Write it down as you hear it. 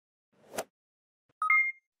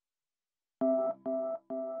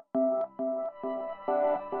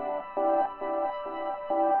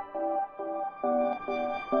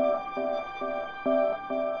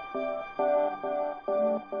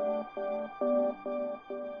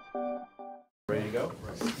ready to go?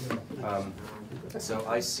 So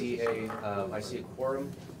I see a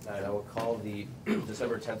quorum, and I will call the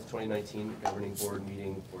December 10th, 2019 Governing Board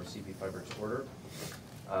meeting for CP Fiber to order.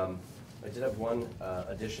 I did have one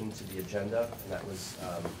addition to the agenda, and that was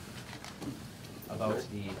about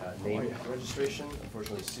the name registration.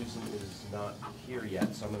 Unfortunately, Susan is not here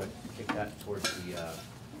yet, so I'm going to kick that towards the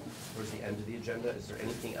end of the agenda. Is there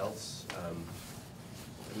anything else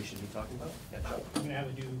that we should be talking about? Yeah, John? I'm going to have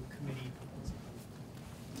a new committee proposal.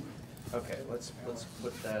 Okay, let's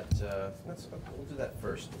put that. We'll do that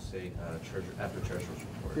first. We'll say after treasurer's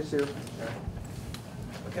report. Yes, sir.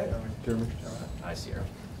 Okay. Chairman. I see her.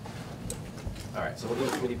 All right, so we'll do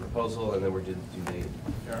a committee proposal, and then we're do the name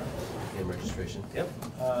registration. Yep.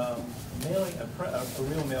 Mailing a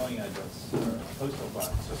real mailing address, or a postal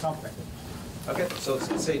box, or something. Okay, so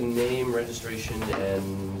let's say name, registration,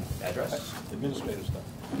 and address. Administrative stuff.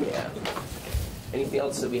 Yeah. Anything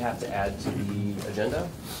else that we have to add to the agenda?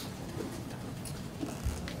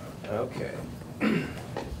 Okay.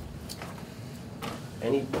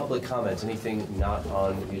 Any public comments? Anything not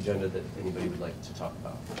on the agenda that anybody would like to talk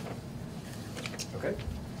about? Okay.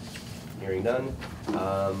 Hearing none.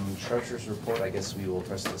 Treasurer's report, I guess we will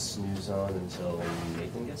press the snooze on until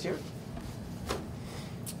Nathan gets here.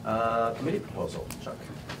 Committee proposal. Chuck.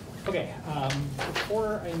 Okay,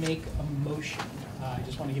 before I make a motion, I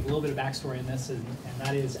just want to give a little bit of backstory on this, and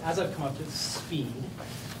that is, as I've come up to speed,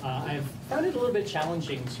 I've found it a little bit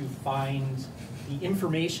challenging to find the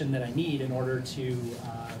information that I need in order to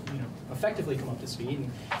effectively come up to speed.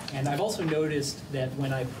 And I've also noticed that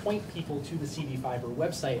when I point people to the CV Fiber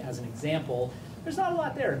website as an example, there's not a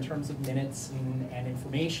lot there in terms of minutes and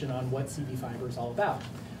information on what CV Fiber is all about.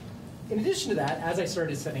 In addition to that, as I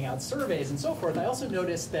started sending out surveys and so forth, I also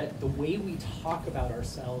noticed that the way we talk about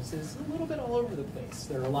ourselves is a little bit all over the place.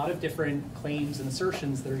 There are a lot of different claims and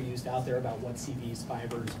assertions that are used out there about what CV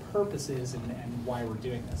Fiber's purpose is and why we're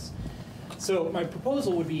doing this. So my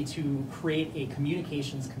proposal would be to create a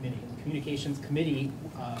communications committee. The communications committee's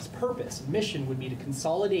purpose and mission would be to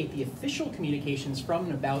consolidate the official communications from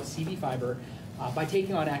and about CV Fiber by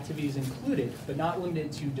taking on activities included, but not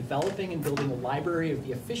limited to, developing and building a library of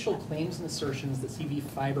the official claims and assertions that CV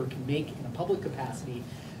Fiber can make in a public capacity,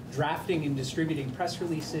 drafting and distributing press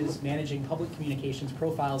releases, managing public communications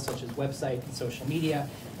profiles such as website and social media,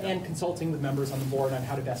 and consulting with members on the board on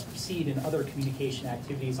how to best proceed in other communication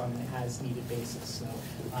activities on an as-needed basis. So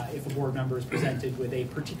if a board member is presented with a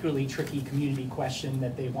particularly tricky community question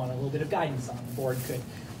that they want a little bit of guidance on, the board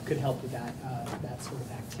could help with that sort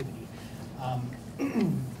of activity.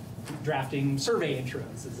 Drafting survey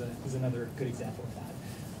intros is another good example of that.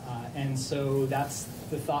 And so that's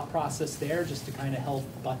the thought process there, just to kind of help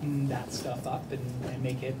button that stuff up and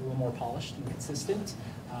make it a little more polished and consistent.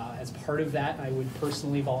 As part of that, I would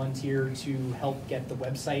personally volunteer to help get the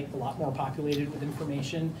website a lot more populated with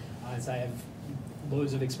information, as I have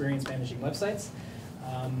loads of experience managing websites.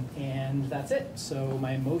 And that's it. So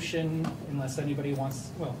my motion, unless anybody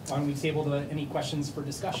wants, well, why don't we table any questions for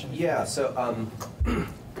discussion? Yeah, so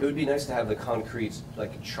it would be nice to have the concrete,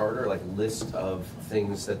 like, charter, like, list of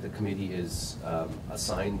things that the committee is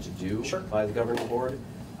assigned to do by the governing board.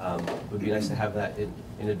 It would be nice to have that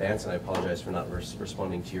in advance, and I apologize for not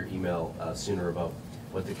responding to your email sooner about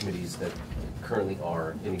what the committees that currently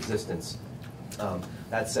are in existence.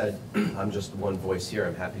 That said, I'm just one voice here.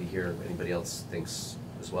 I'm happy to hear what anybody else thinks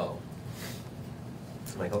as well.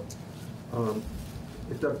 Michael?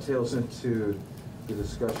 It dovetails into the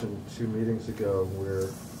discussion 2 meetings ago where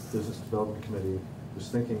Business Development Committee was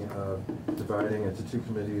thinking of dividing into 2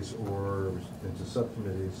 committees or into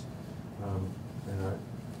subcommittees. And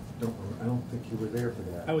I don't think you were there for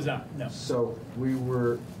that. I was not, no. So we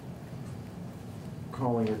were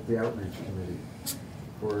calling it the Outreach Committee,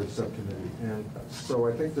 or subcommittee. And so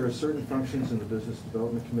I think there are certain functions in the Business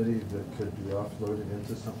Development Committee that could be offloaded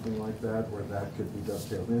into something like that, or that could be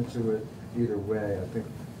dovetailed into it. Either way, I think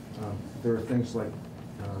there are things like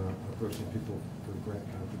approaching people for grant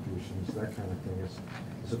contributions, that kind of thing.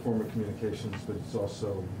 It's a form of communications, but it's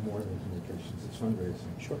also more than communications, it's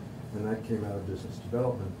fundraising. Sure. And that came out of business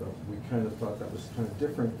development, but we kind of thought that was kind of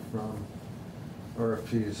different from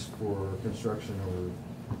RFPs for construction or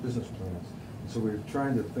business plans. So we were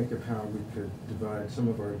trying to think of how we could divide some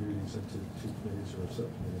of our duties into 2 committees or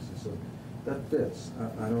subcommittees. And so that fits.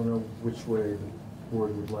 I don't know which way the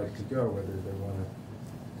board would like to go, whether they want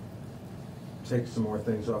to take some more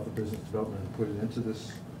things off of business development and put it into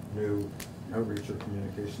this new outreach or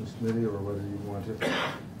communications committee, or whether you want to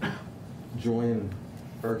join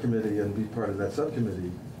our committee and be part of that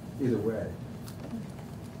subcommittee. Either way.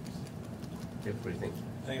 What do you think?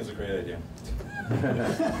 I think it's a great idea.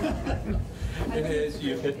 And it is,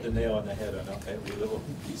 you hit the nail on the head on every little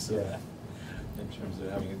piece of that, in terms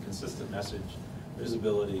of having a consistent message,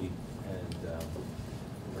 visibility, and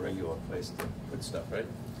a regular place to put stuff, right?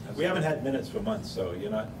 We haven't had minutes for months, so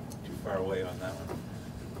you're not too far away on that one.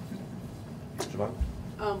 Siobhan?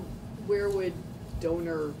 Where would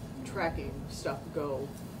donor tracking stuff go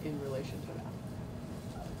in relation to that?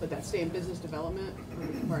 Would that stay in business development, or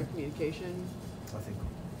require communication? I think,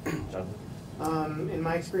 Jonathan? In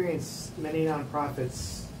my experience, many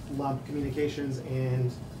nonprofits lump communications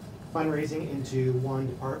and fundraising into one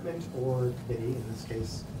department or committee, in this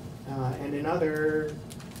case. And in other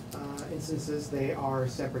instances, they are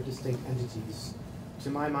separate, distinct entities. To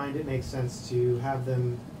my mind, it makes sense to have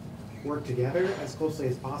them work together as closely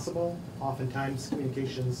as possible. Oftentimes,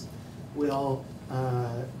 communications will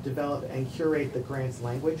develop and curate the grants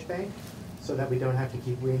language bank so that we don't have to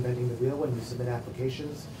keep reinventing the wheel when we submit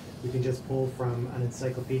applications. We can just pull from an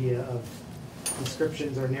encyclopedia of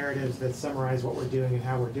descriptions or narratives that summarize what we're doing and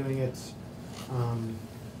how we're doing it.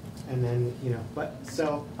 And then, but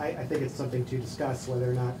so I think it's something to discuss whether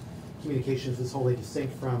or not communications is wholly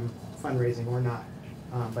distinct from fundraising or not.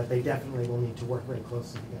 But they definitely will need to work very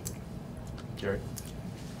closely together. Jerry?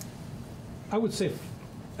 I would say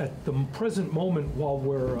at the present moment, while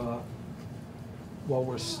we're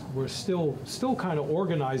still kind of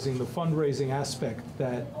organizing the fundraising aspect,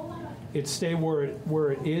 that it stay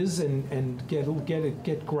where it is and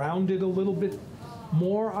get grounded a little bit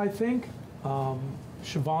more, I think.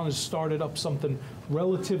 Siobhan has started up something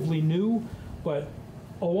relatively new, but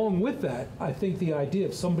along with that, I think the idea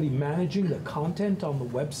of somebody managing the content on the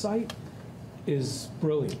website is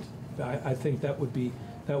brilliant. I think that would be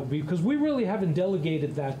because we really haven't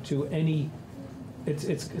delegated that to any. It's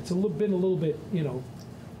been a little bit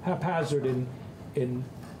haphazard in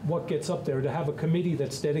what gets up there. To have a committee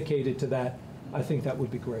that's dedicated to that, I think that would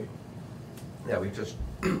be great. Yeah, we just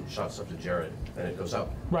shot stuff to Jared, and it goes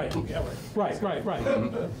up. Right. Yeah, right.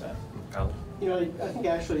 Alan? I think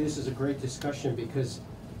actually this is a great discussion because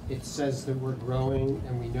it says that we're growing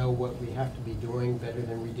and we know what we have to be doing better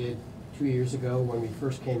than we did 2 years ago when we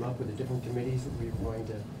first came up with the different committees that we were going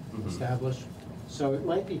to establish. So it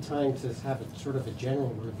might be time to have a sort of a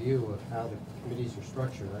general review of how the committees are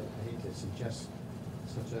structured. I hate to suggest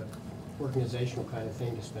such a organizational kind of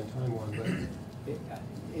thing to spend time on, but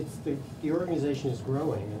it's the organization is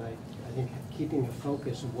growing, and I think keeping a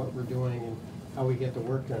focus of what we're doing and how we get the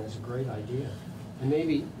work done is a great idea. And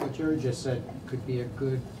maybe what Jerry just said could be a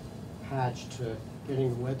good patch to getting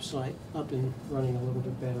the website up and running a little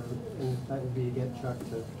bit better, and that would be to get Chuck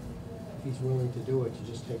to, if he's willing to do it, to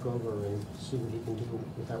just take over and see what he can do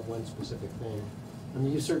with that one specific thing. I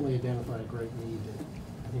mean, you certainly identified a great need that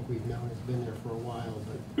I think we've known has been there for a while,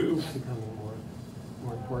 but it's becoming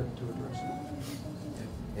more important to address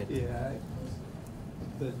it. Yeah,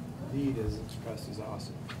 the need as expressed is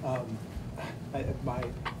awesome.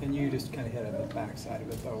 And you just kind of hit on the backside of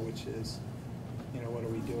it though, which is, what are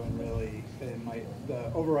we doing really? And the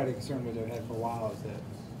overriding concern which I've had for a while is that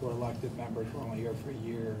we're elected members, we're only here for a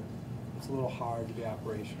year. It's a little hard to be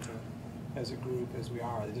operational as a group as we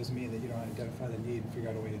are. It doesn't mean that you don't identify the need and figure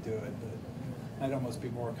out a way to do it, but I'd almost be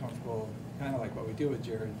more comfortable, kind of like what we do with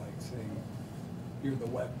Jared, like saying, you're the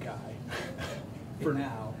web guy for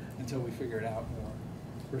now until we figure it out more,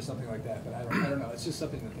 or something like that. But I don't know. It's just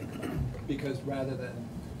something to think about, because rather than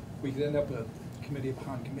we could end up with committee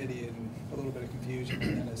upon committee and a little bit of confusion,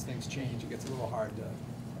 and then as things change, it gets a little hard to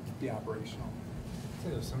be operational. I'd say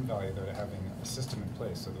there's some value though to having a system in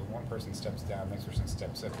place, so that when one person steps down, next person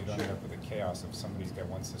steps up. You don't end up with the chaos of somebody's got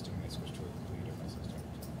one system and they switch to a completely different system.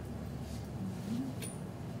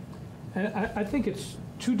 And I think it's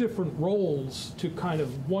two different roles to kind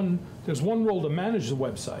of there's one role to manage the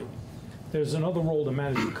website. There's another role to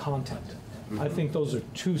manage the content. I think those are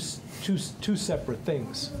two separate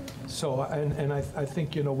things. So, and I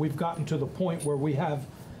think, we've gotten to the point where we have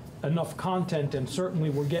enough content, and certainly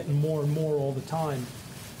we're getting more and more all the time,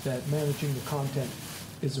 that managing the content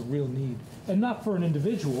is a real need. And not for an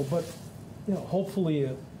individual, but, hopefully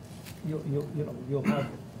you'll have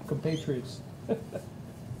compatriots.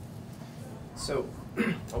 So,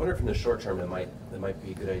 I wonder if in the short term it might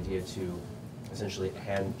be a good idea to essentially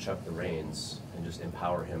hand Chuck the reins and just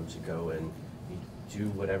empower him to go and do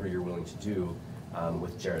whatever you're willing to do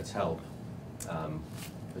with Jared's help.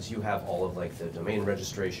 Because you have all of the domain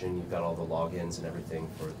registration, you've got all the logins and everything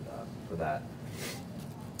for that.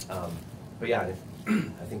 But yeah,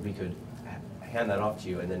 I think we could hand that off to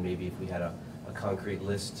you, and then maybe if we had a concrete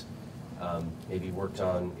list, maybe worked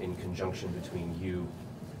on in conjunction between you,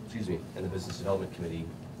 and the Business Development Committee,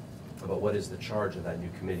 about what is the charge of that new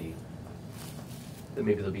committee, then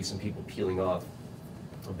maybe there'll be some people peeling off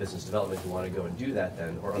of business development who want to go and do that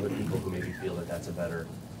then, or other people who maybe feel that that's a better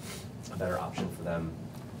option for them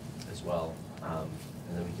as well.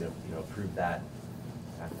 And then we can, approve that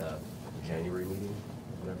at the January meeting,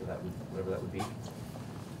 whatever that would be.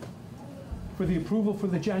 For the approval for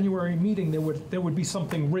the January meeting, there would be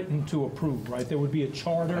something written to approve, right? There would be a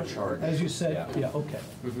charter, as you said? Yeah. Okay.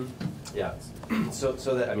 Mm-hmm. Yeah, so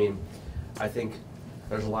that, I think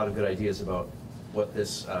there's a lot of good ideas about what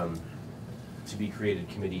this to-be-created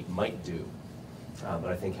committee might do. But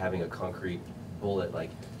I think having a concrete bullet,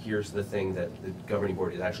 like, here's the thing that the governing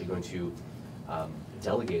board is actually going to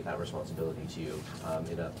delegate that responsibility to you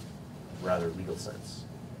in a rather legal sense.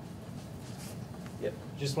 Yep.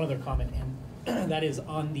 Just one other comment, and that is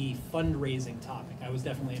on the fundraising topic. I was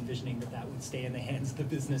definitely envisioning that would stay in the hands of the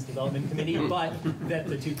Business Development Committee, but that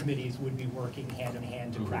the two committees would be working hand in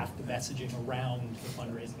hand to craft the messaging around the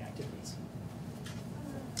fundraising activities.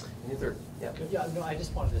 Yeah, no, I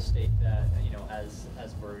just wanted to state that,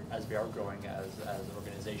 as we are growing as an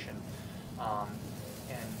organization,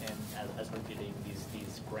 and as we're getting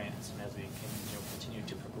these grants, and as we can continue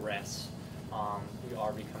to progress, we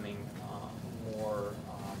are becoming more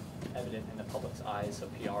evident in the public's eyes. So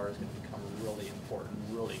PR is going to become really important,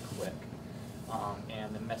 really quick,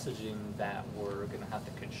 and the messaging that we're going to have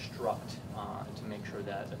to construct to make sure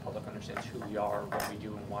that the public understands who we are, what we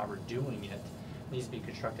do, and why we're doing it, needs to be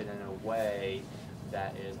constructed in a way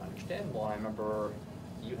that is understandable. And I remember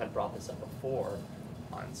you had brought this up before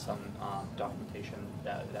on some documentation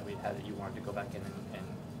that we had that you wanted to go back in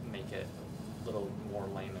and make it a little more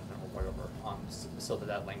layman or whatever, so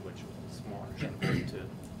that language was more understandable to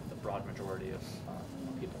the broad majority of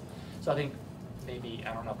people. So I think maybe,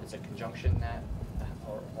 I don't know if it's a conjunction that,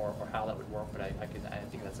 or how that would work, but I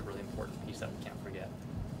think that's a really important piece that we can't forget.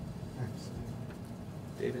 Thanks.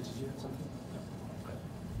 David, did you have something?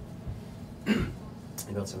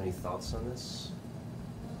 Anybody else have any thoughts on this?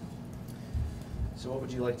 So what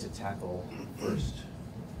would you like to tackle first?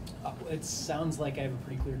 It sounds like I have a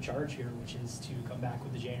pretty clear charge here, which is to come back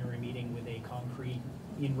with the January meeting with a concrete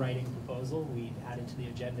in-writing proposal. We add it to the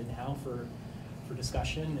agenda now for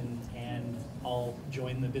discussion, and I'll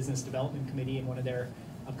join the Business Development Committee in one of their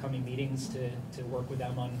upcoming meetings to work with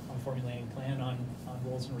them on formulating a plan on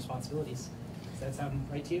roles and responsibilities. Does that sound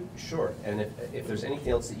right to you? Sure, and if there's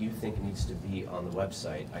anything else that you think needs to be on the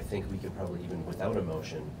website, I think we could probably, even without a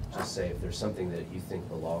motion, just say if there's something that you think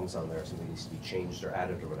belongs on there, something needs to be changed or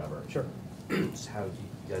added or whatever. Sure. Just have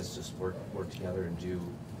you guys just work together and do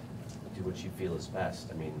what you feel is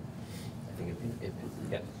best. I mean, I think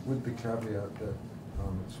yeah. With the caveat that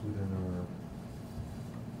it's within our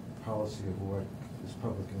policy of what is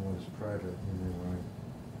public and what is private, we may want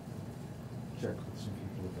to check with some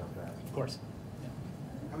people about that. Of course.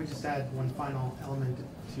 I would just add one final element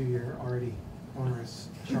to your already onerous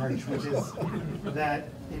charge, which is that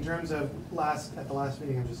in terms of at the last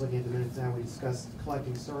meeting, I'm just looking at the minutes now, we discussed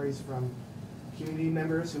collecting stories from community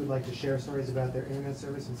members who would like to share stories about their internet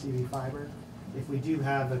service and CV fiber. If we do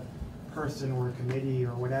have a person or a committee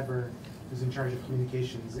or whatever who's in charge of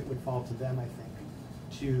communications, it would fall to them, I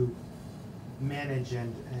think, to manage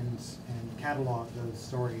and catalog those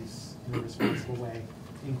stories in a responsible way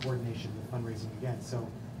in coordination with fundraising again. So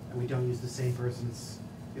we don't use the same persons.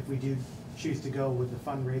 If we do choose to go with the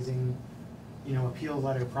fundraising, appeal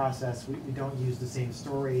letter process, we don't use the same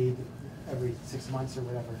story every 6 months or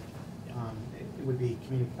whatever. It would be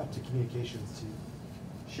up to communications to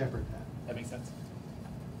shepherd that. That makes sense.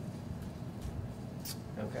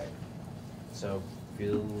 Okay. So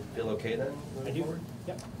feel okay then? I do. Forward?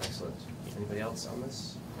 Yep. Excellent. Anybody else on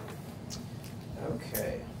this?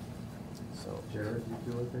 Okay. So Jared, do you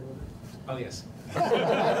feel okay with it? Oh, yes.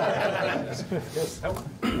 Yes.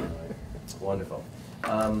 Wonderful.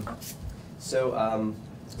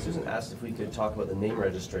 Susan asked if we could talk about the name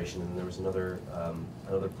registration, and there was another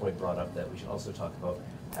point brought up that we should also talk about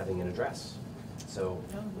having an address. So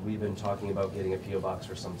we've been talking about getting a PO box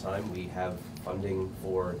for some time. We have funding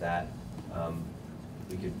for that.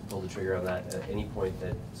 We could pull the trigger on that at any point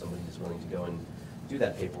that somebody is willing to go and do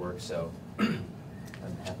that paperwork. So I'm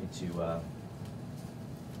happy to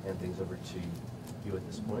hand things over to you at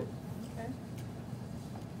this point. Okay.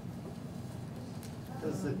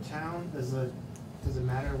 Does it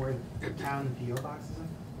matter where the town PO box is in?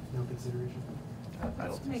 No consideration? I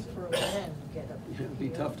don't think Make so. for a win, get a. It'd be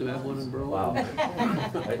tough to have one in Berlin. Wow.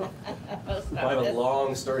 I have a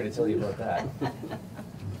long story to tell you about that.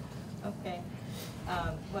 Okay,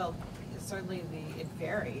 well, certainly it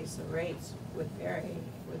varies, the rates would vary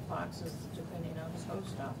with boxes depending on the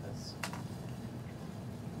post office.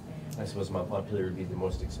 I suppose Montpelier would be the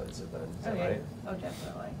most expensive then, is that yeah. right? Oh,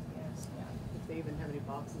 definitely, yes, yeah. If they even have any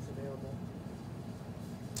boxes available.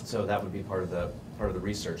 So that would be part of the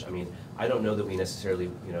research. I mean, I don't know that we necessarily,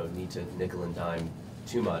 need to nickel and dime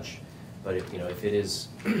too much, but if it is,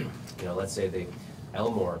 let's say the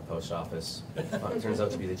Elmore post office turns out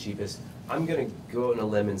to be the cheapest, I'm gonna go on a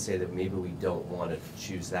limb and say that maybe we don't wanna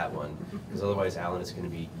choose that one, because otherwise, Alan, it's gonna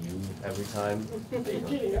be you every time. Are you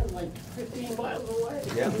kidding? I'm like 15 miles away.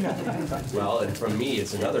 Yeah, well, and from me,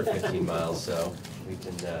 it's another 15 miles, so we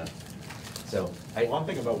can, One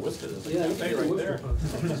thing about Worcester is Yeah, it's right there.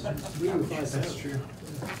 That's true.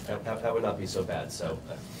 that would not be so bad, so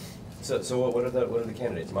what are the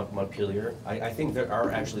candidates? Montpelier, I think there are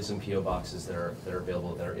actually some PO boxes that are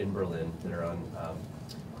available, that are in Berlin, that are on,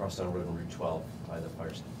 Crosstown Road and Route 12 by the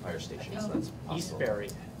fire station, so that's possible.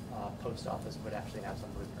 Eastbury post office would actually have some,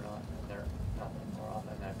 believe it or not, and they're not more often.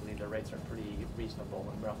 I believe their rates are pretty reasonable.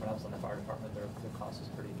 When I was in the fire department, their cost is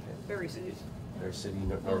pretty Very cities. Their city,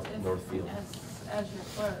 Well, if- Northfield. As your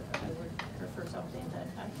clerk, I would prefer something that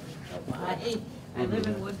I can go by. I live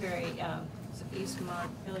in Woodbury, so East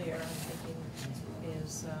Montpelier, I'm thinking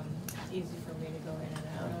is easy for me to go in and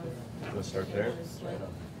out of. We'll start there. Continuously.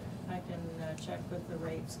 I can check with the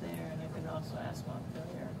rates there, and I can also ask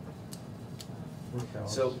Montpelier.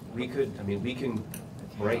 So we can,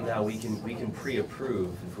 right now, we can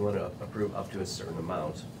pre-approve, if we want to approve up to a certain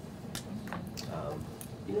amount.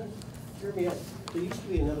 You know, Jeremy, there used to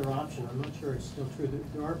be another option, I'm not sure it's still true,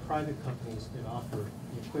 there are private companies that offer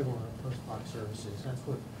the equivalent of post box services. That's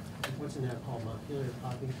what's in that called, Montpelier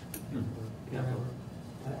Copy? Or whatever.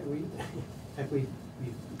 We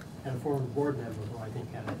had a former board member who I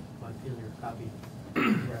think had a Montpelier Copy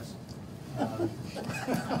address.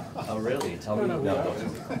 Oh, really? Tell me. No.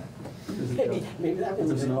 Maybe that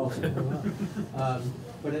was an option.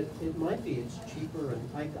 But it might be, it's cheaper, and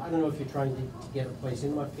I don't know if you're trying to get a place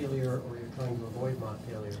in Montpelier or you're trying to avoid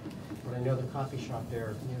Montpelier. But I know the coffee shop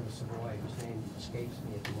there near the Savoy, whose name escapes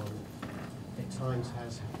me at the moment, at times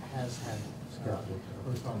has had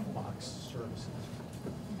post office box services.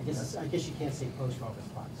 I guess you can't say post office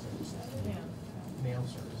box services, Yeah. mail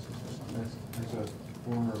services or something. As a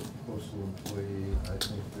former postal employee, I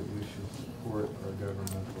think that we should support our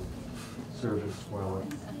governmental service while it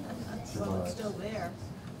Well, survives. it's still there.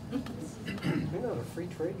 You're not a free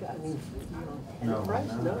trade guy, I mean, No, enterprise,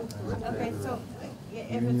 no? Okay, so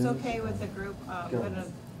if it's okay with the group, I'm gonna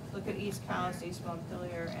look at East Calais, East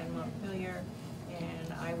Montpelier, and Montpelier,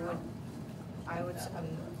 and I don't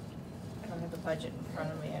have the budget in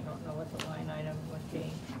front of me, I don't know what the line item would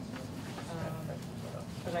be.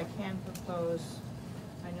 But I can propose,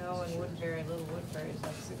 I know in Woodbury, Little Woodbury is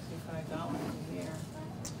like $65 a year.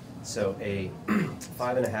 So a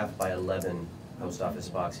 5.5 by 11 post office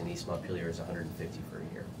box in East Montpelier is $150 for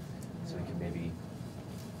a year. So we can maybe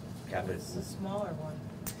cap it. It's the smaller one.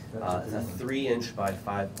 A 3-inch by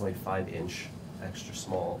 5.5 inch extra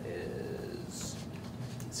small is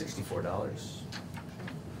 $64.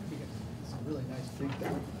 It's a really nice big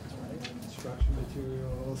documents, right? Construction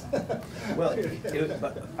materials. Well,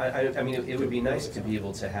 it would be nice to be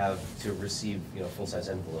able to receive, full-size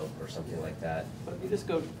envelope or something like that. But you just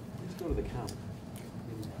go to the counter.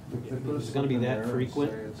 If they put Is it gonna be something that there and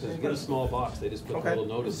frequent? say it's- Because you get a small box, they just put a Okay. little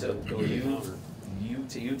notice So and go to the counter.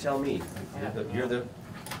 you tell me. You're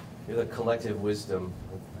the collective wisdom,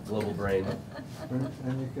 global brain.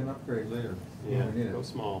 And you can upgrade later. when Yeah, we need it. go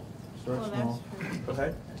small. Start Well, small. that's true.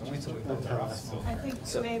 Okay. Don't wait till we build our office building. I think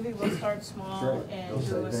So- maybe we'll start small Right. and Don't do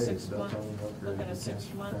say a days, 6-month, don't tell me about look at a grade.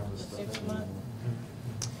 6-month, Found the stuff 6-month,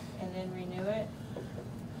 in. and then renew it.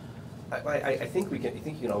 I think you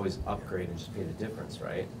can always upgrade and just pay the difference,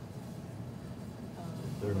 right?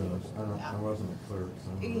 There knows. I wasn't a clerk,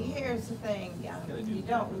 so. I don't know. Here's the thing, you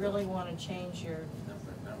don't really wanna change your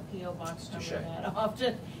PO box number Touche. that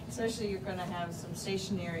often, especially you're gonna have some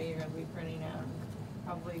stationery you're gonna be printing out,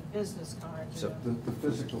 probably business cards, So The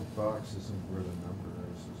physical box isn't where the number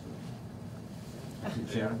is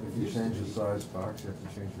it? If you change the size box, you have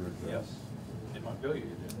to change your address. In Montpelier,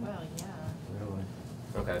 you did. Well, yeah. Really?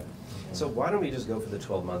 Okay. So why don't we just go for the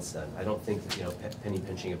 12 months then? I don't think that, penny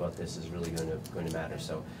pinching about this is really going to matter.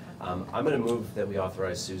 So I'm going to move that we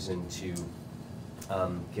authorize Susan to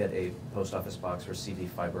get a post office box for CD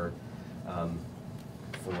Fiber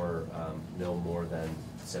for no more than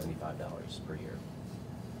 $75 per year.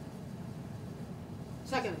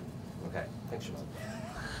 Second. Okay, thanks, Siobhan.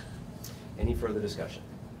 Any further discussion?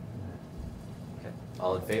 Okay,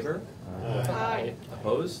 all in favor? Aye.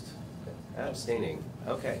 Opposed? Abstaining?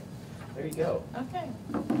 Okay, there you go. Okay,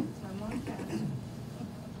 I'm on task.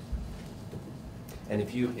 And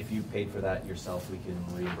if you paid for that yourself, we can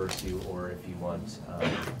reimburse you, or if you want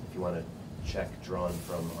a check drawn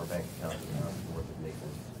from our bank account, you can work with Nathan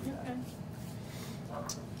to do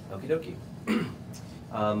that. Okie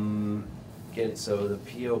dokie. Okay, so the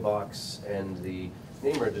PO box and the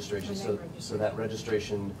name registration. So that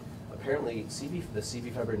registration, apparently the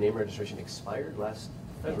CB Fiber name registration expired last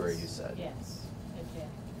February. Yes, You said. Yes, it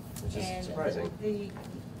did. Which is And surprising.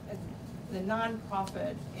 the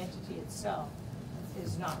nonprofit entity itself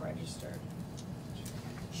is not registered.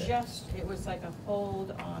 Just, it was like a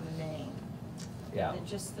hold on a name. Yeah.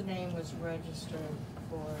 Just the name was registered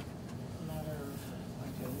for a matter of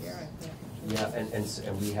like a year, I think. Yeah,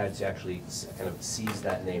 and we had to actually kind of seize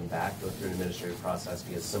that name back, go through an administrative process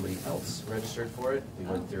because somebody else registered for it. We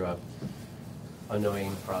went through a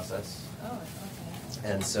annoying process. Oh,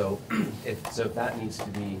 okay. And so, if that needs to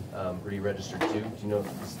be re-registered too, do you know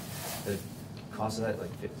the cost of that? Like,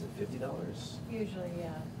 is it $50? Usually,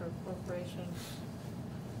 yeah, for corporations.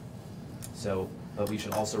 So, but we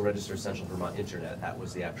should also register Central Vermont Internet. That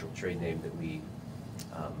was the actual trade name that we.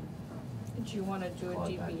 Do you want to do a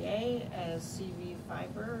Clawed back. DBA as CV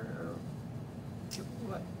Fiber, or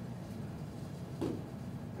what?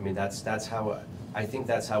 I mean, that's how I think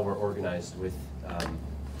that's how we're organized with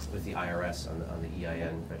the IRS on the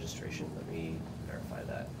EIN registration. Let me verify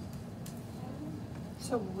that.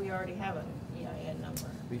 So we already have an EIN number.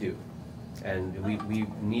 We do, and we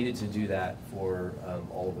needed to do that for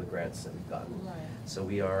all of the grants that we've gotten. Right. So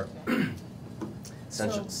we are. Okay.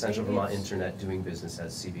 Central So maybe Vermont it's- Internet doing business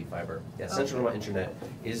as CB Fiber. Yeah, Okay. Central Vermont Internet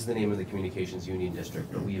is the name of the communications union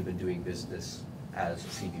district, but we have been doing business as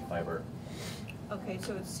CB Fiber. Okay,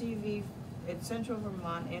 so it's CV, it's Central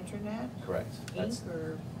Vermont Internet, Correct. Inc.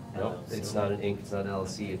 or No, LLC? it's not an Inc., it's not an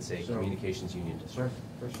LLC, it's a So- communications union district.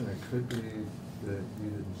 Question, it could be that you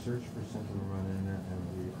didn't search for Central Vermont Internet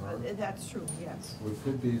and we are. That's true, yes. Well, it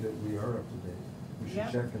could be that we are up to date. We should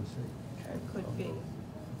Yep. check and see. It could be.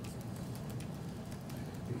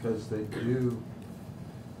 Because they do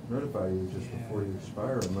notify you just before you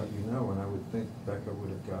expire and let you know, and I would think Becca would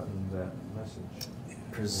have gotten that message.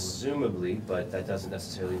 Presumably, but that doesn't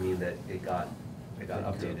necessarily mean that it got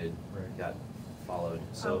updated, Right. got followed,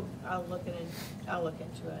 so. I'll look into it and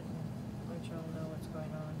let you all know what's going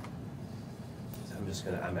on.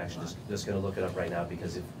 I'm actually just gonna look it up right now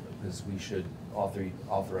because we should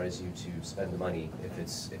authorize you to spend the money if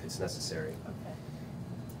it's necessary. Okay.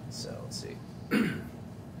 So, let's see.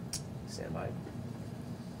 Stand by.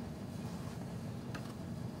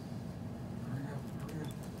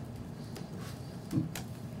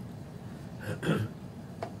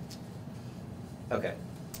 Okay,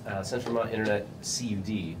 Central Vermont Internet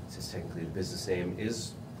CUD, this is technically the business name,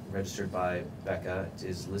 is registered by Becca, it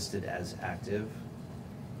is listed as active.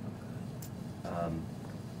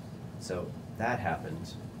 So that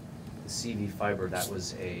happened. The CV Fiber, I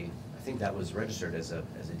think that was registered as a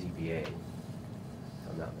DBA, if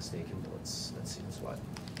I'm not mistaken, but let's see what's what.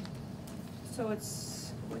 So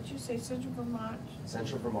it's, what'd you say, Central Vermont?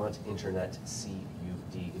 Central Vermont Internet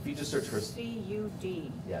CUD. If you just search for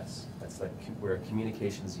CUD. yes, that's like we're a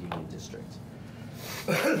communications union district.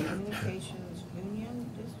 Communications Union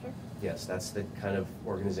District? Yes, that's the kind of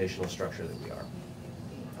organizational structure that we are.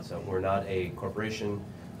 CUD. So we're not a corporation,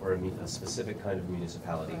 we're a specific kind of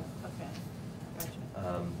municipality. Okay,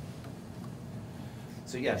 gotcha.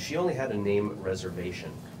 So yeah, she only had a name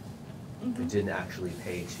reservation. Mhm. It didn't actually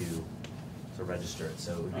pay to register it,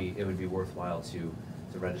 so it would be worthwhile to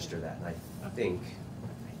register that. And I think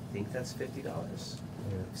that's $50.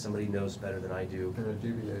 Yeah. If somebody knows better than I do. And a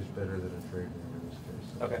DBA is better than a trade name in this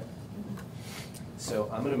case. Okay. So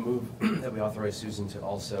I'm gonna move that we authorize Susan to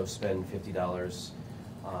also spend $50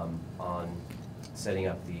 on setting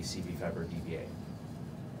up the CB Fiber DBA.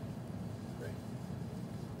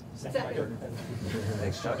 Second.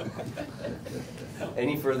 Thanks, Chuck.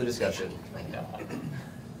 Any further discussion?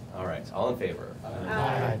 All right, all in favor?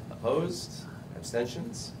 Aye. Opposed?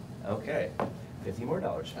 Abstentions? Okay, $50 more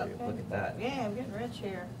for you, Okay. look at that. Yeah, I'm getting rich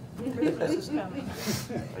here. Christmas is coming.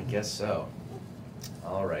 I guess so.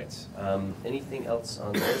 All right, anything else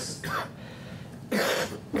on this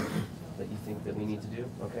that you think that we need to do?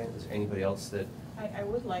 Okay, is there anybody else that, I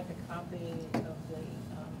would like a copy of the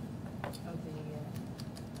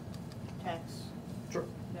tax Sure.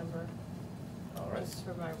 number. all right, Just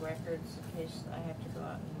for my records, in case I have to go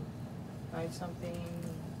out and buy something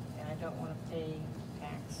and I don't wanna pay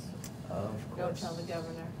tax. of course. Don't tell the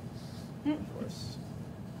governor. Of course.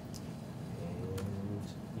 And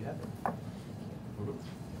you have it. Mhm.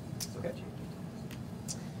 It's okay.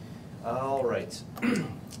 All right.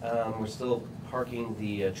 We're still parking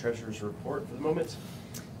the treasurer's report for the moment.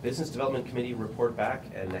 Business Development Committee report back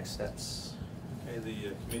and next steps. Okay,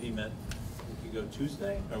 the committee met, we could go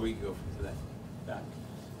Tuesday, or we could go for today, back.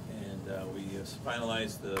 And we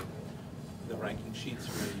finalized the ranking sheets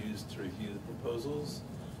we were used to review the proposals.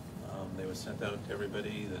 They were sent out to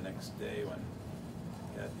everybody the next day when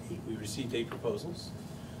we received 8 proposals.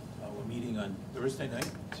 We're meeting on Thursday night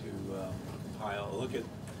to compile, look at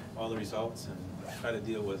all the results and try to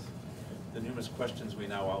deal with the numerous questions we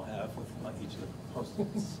now all have with each of the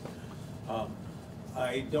proposals.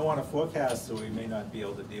 I don't want to forecast that we may not be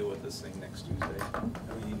able to deal with this thing next Tuesday.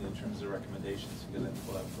 I mean, in terms of recommendations, because then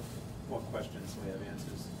we'll have more questions than we have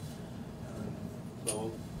answers.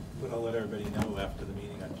 But I'll let everybody know after the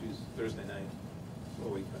meeting on Thursday night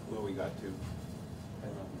where we got to.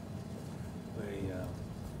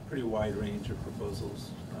 A pretty wide range of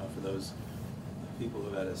proposals for those people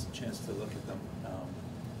who've had a chance to look at them.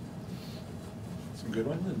 Some good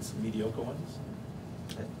ones and some mediocre ones.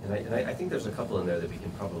 And I think there's a couple in there that we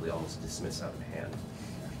can probably almost dismiss out of hand.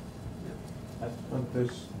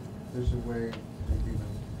 There's a way to even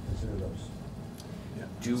consider those. Yeah.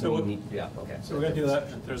 Do we need, yeah, okay. So we're gonna do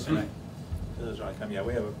that on Thursday night. Thursday night, yeah,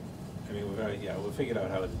 we we figured out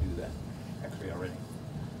how to do that, actually, already.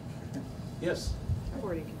 Yes?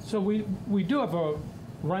 So we do have a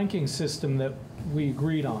ranking system that we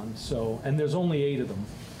agreed on, so, and there's only 8 of them.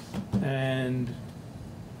 And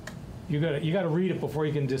you gotta read it before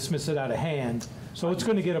you can dismiss it out of hand. So it's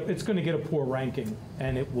gonna get a poor ranking,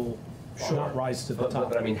 and it will not rise to the top.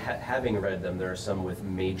 But I mean, having read them, there are some with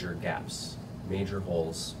major gaps, major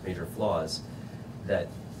holes, major flaws, that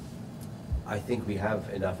I think we have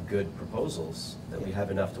enough good proposals, that we have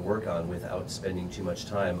enough to work on without spending too much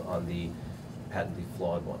time on the patently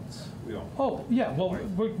flawed ones. We don't. Oh, yeah, well,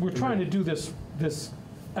 we're trying to do this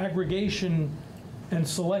aggregation and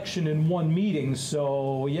selection in one meeting,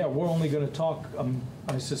 so, yeah, we're only gonna talk,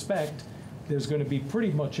 I suspect, there's gonna be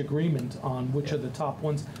pretty much agreement on which are the top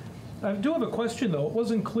ones. I do have a question, though. It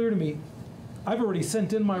wasn't clear to me. I've already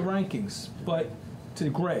sent in my rankings, but, to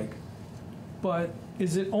Greg, but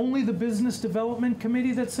is it only the Business Development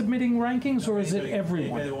Committee that's submitting rankings, or is it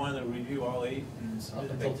everyone? Anybody want to review all 8 and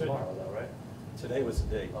submit Until tomorrow, though, right? Today was the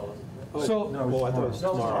day. So, No, I thought it was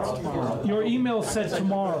tomorrow. your email said I put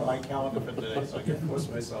tomorrow. my calendar for today, so I can force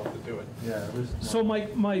myself to do it. Yeah, it was. So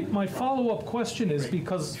my follow-up question is,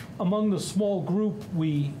 because among the small group,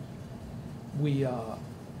 we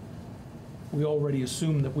already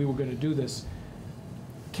assumed that we were gonna do this.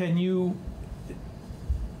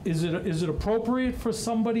 Is it appropriate for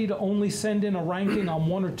somebody to only send in a ranking on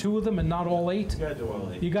 1 or 2 of them and not all 8? You gotta do all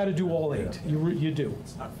 8. You gotta do all 8, you do.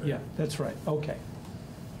 It's not fair. Yeah, that's right, okay.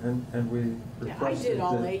 And we Yeah, I requested did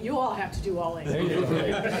all that- 8, you all have to do all 8. There you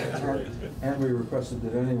go. And we requested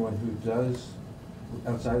that anyone who does,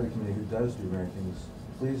 outside of the committee, who does do rankings,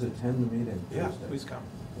 please attend the meeting Thursday. Yeah, please come.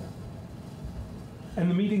 Yeah. And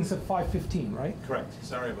the meeting's at 5:15, right? Correct.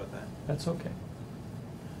 Sorry about that. That's okay.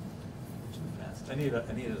 Too fast. I need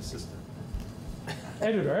an assistant.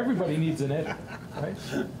 Editor, everybody needs an editor, right?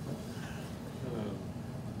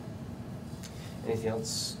 Anything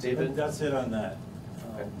else, David? That's it on that.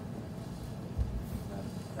 Okay.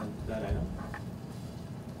 That I know.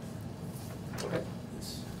 Okay.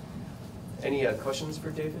 Any questions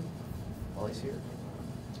for David while he's here?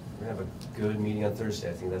 We're gonna have a good meeting on Thursday.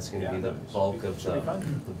 I think that's gonna Yeah, be the it should bulk be- of should be fun.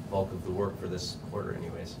 the bulk of the work for this quarter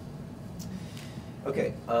anyways.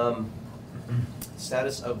 Okay,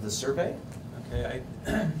 status of the survey? Okay,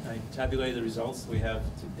 I tabulated the results we have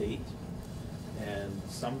to date, and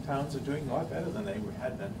some towns are doing a lot better than they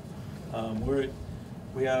had been.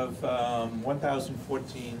 We have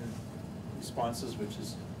 1,014 responses, which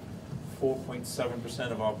is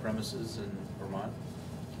 4.7% of all premises in Vermont,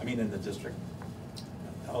 I mean in the district,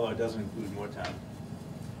 although it doesn't include Moortown.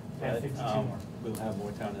 Yeah, But, 52 more. We'll have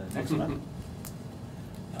Moortown in the next month.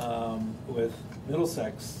 With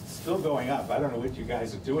Middlesex still going up, I don't know what you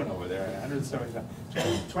guys are doing over there,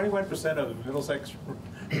 21% of Middlesex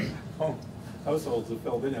households have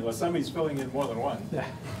filled in, or somebody's filling in more than one.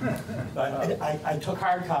 I took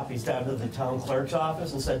hard copies down to the town clerk's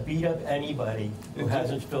office and said, beat up anybody who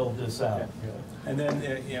hasn't filled this out. And then,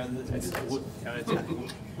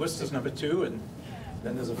 Worcester's number 2, and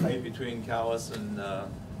then there's a fight between Calais and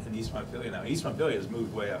East Montpelier now. East Montpelier has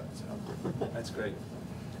moved way up, so that's great.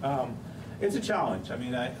 It's a challenge. I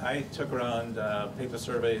mean, I took around paper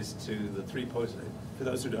surveys to the 3 post, for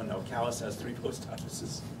those who don't know, Calais has 3 post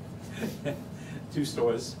offices, 2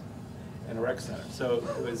 stores, and a rec center. So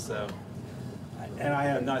it was, and I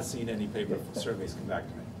have not seen any paper surveys come back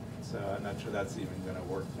to me. So I'm not sure that's even gonna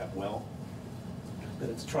work that well. But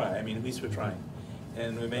it's a try. I mean, at least we're trying.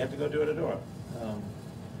 And we may have to go door to door.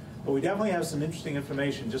 But we definitely have some interesting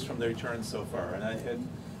information just from the returns so far. And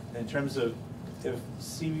in terms of if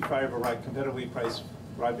CB Fiber provide competitively priced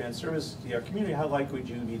broadband service to your community, how likely would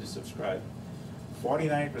you be to subscribe?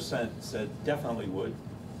 49% said definitely would.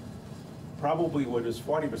 Probably would is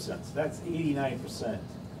 40%, so that's 89%.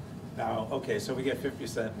 Now, okay, so we get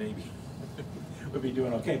 50% maybe, we'd be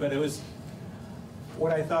doing okay. But it was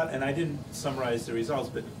what I thought, and I didn't summarize the results,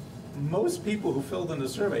 but most people who filled in the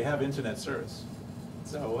survey have internet service.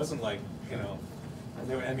 So it wasn't like, you know,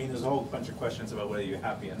 I mean, there's a whole bunch of questions about whether you're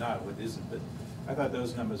happy or not, what isn't, but I thought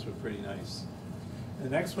those numbers were pretty nice. The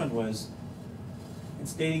next one was, in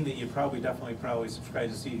stating that you probably subscribe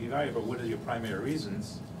to CVI, but what are your primary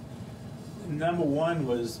reasons? Number one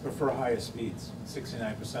was prefer higher speeds.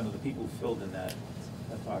 69% of the people filled in that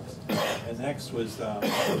box. And next was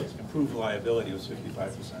improved reliability, was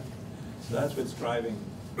 55%. So that's what's driving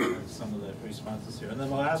some of the responses here. And then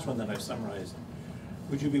the last one that I've summarized,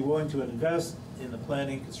 would you be willing to invest in the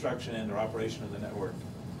planning, construction, and or operation of the network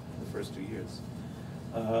in the first 2 years?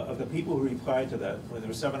 Of the people who replied to that, well, there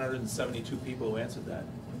were 772 people who answered that.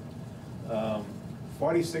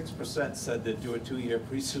 46% said they'd do a 2-year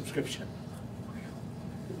pre-subscription.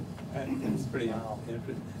 And it's pretty,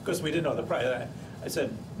 because we didn't know the price. I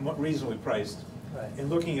said reasonably priced. Right. In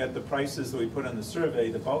looking at the prices that we put on the survey,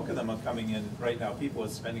 the bulk of them are coming in right now. People are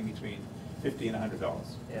spending between $50 and $100.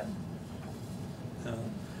 Yeah.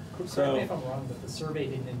 Correct me if I'm wrong, but the survey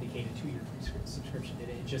didn't indicate a 2-year subscription, did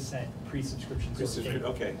it? It just said pre-subscription.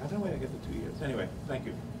 Okay, I don't know why I get the 2 years. Anyway, thank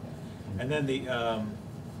you. And then the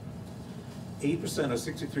 8% or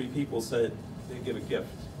 63 people said they'd give a gift.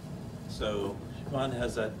 So Siobhan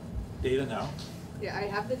has that data now. Yeah, I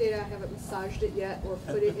have the data, I haven't massaged it yet or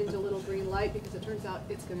put it into little green light because it turns out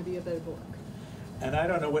it's gonna be a bit of work. And I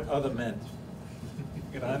don't know what other meant.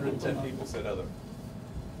 110 people said other.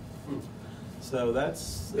 So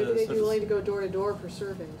that's. Maybe they'd be willing to go door to door for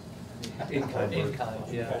surveys. In kind,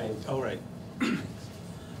 yeah. Oh, right.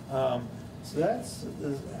 So that's,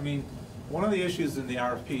 I mean, one of the issues in the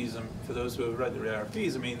RFPs, and for those who have read the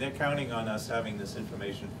RFPs, I mean, they're counting on us having this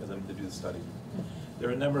information for them to do the study. There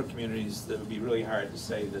are a number of communities that would be really hard to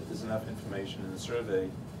say that there's enough information in the survey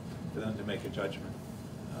for them to make a judgment.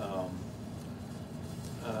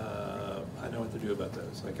 I know what to do about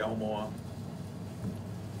those, like Elmore,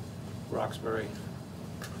 Roxbury.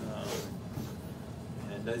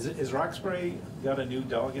 And is Roxbury got a new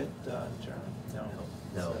delegate, Chairman?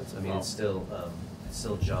 No, I mean, it's still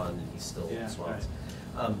John, and he's still swamped.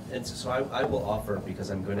 Right. And so I will offer, because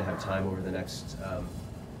I'm going to have time over the next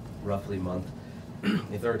roughly month,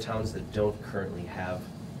 if there are towns that don't currently have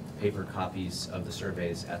paper copies of the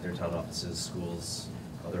surveys at their town offices, schools,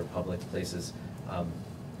 other public places,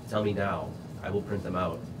 tell me now. I will print them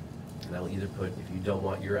out, and I will either put, if you don't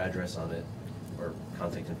want your address on it or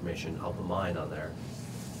contact information, I'll put mine on there,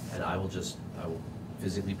 and I will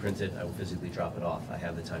physically print it, I will physically drop it off. I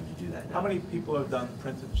have the time to do that now. How many people have done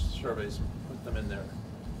printed surveys and put them in there?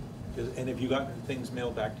 And have you gotten things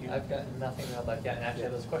mailed back to you? I've gotten nothing mailed back yet, and actually,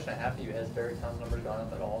 there's a question I have for you, has Barrytown's number gone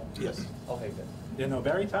up at all? Yes. Okay, good. You know,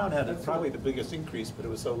 Barrytown had probably the biggest increase, but it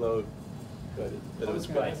was so low that it was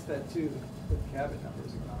gonna good. ask that too, the Cabot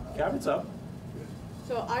numbers have gone up. Cabot's up,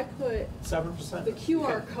 So I put 7%. the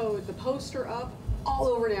QR code, the poster up, all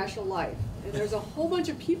over National Life. And there's a whole bunch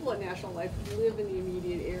of people at National Life who live in the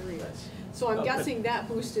immediate area. So I'm Oh, guessing good. that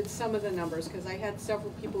boosted some of the numbers, because I had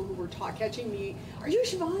several people who were catching me, are you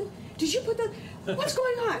Siobhan? Did you put that, what's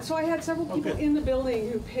going on? So I had several people Okay. in the building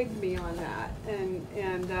who pigged me on that.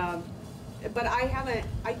 But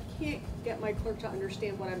I can't get my clerk to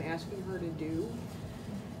understand what I'm asking her to do.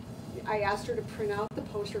 I asked her to print out the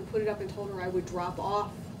poster and put it up and told her I would drop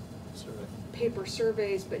off Survey. paper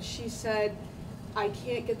surveys, but she said, I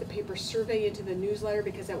can't get the paper survey into the newsletter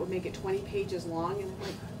because that would make it 20 pages long, and I'm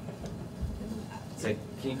like, It's like,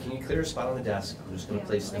 can you clear a spot on the desk? I'm just gonna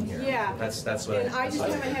place them here. yeah. That's what. And I just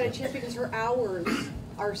that's haven't had a chance because her hours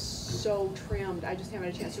are so trimmed, I just haven't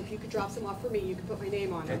had a chance. So if you could drop some off for me, you could put my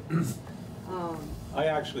name on it. I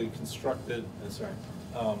actually constructed,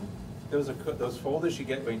 there was those folders you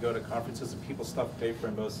get when you go to conferences and people stuff paper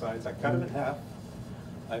on both sides. I cut them in half.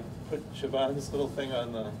 I put Siobhan's little thing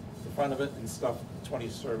on the front of it and stuffed 20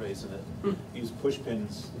 surveys in it. Used push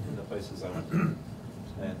pins in the places I went.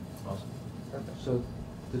 And Awesome. So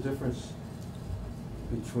the difference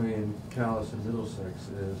between Calais and Middlesex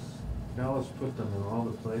is Calais put them in all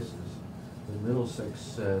the places, and Middlesex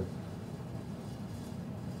said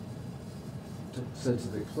to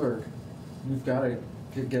the clerk, you've got to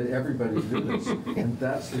get everybody to do this, and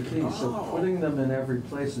that's the key. So putting them in every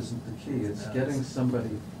place isn't the key. It's getting somebody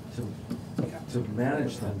to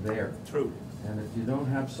manage them there. True. And if you don't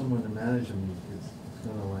have someone to manage them, it's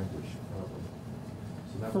gonna languish probably.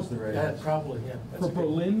 So that was the right answer. Probably, yeah. For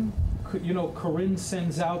Berlin, you know, Corinne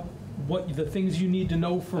sends out what the things you need to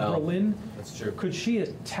know for Oh, Berlin. that's true. Could she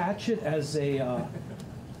attach it as a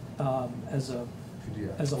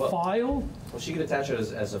PDF. Well- file? Well, she could attach it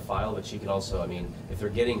as a file, but she could also, I mean, if they're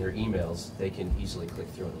getting her emails, they can easily click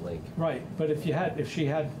through on the link. Right, but if you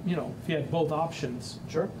had both options.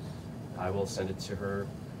 Sure. I will send it to her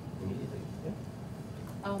immediately.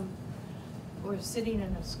 Yeah. We're sitting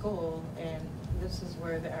in a school, and this is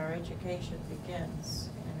where our education begins.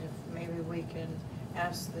 And if maybe we can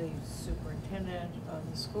ask the superintendent of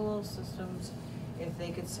the school systems if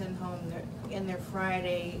they could send home in their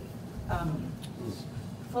Friday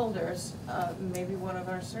folders, maybe one of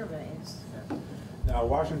our surveys. Now,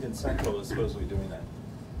 Washington Central is supposedly doing that.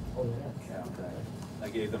 Oh, yeah. Yeah. I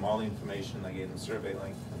gave them all the information, I gave them the survey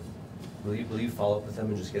link. Will you follow up with them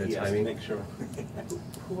and just get a Yes, timing? make sure.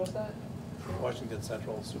 Who was that? Washington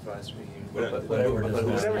Central Supervisory Union, But whatever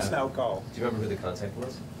who was it's that? now called. Do you remember who the contact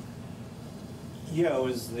was? Yeah, it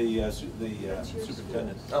was the That's your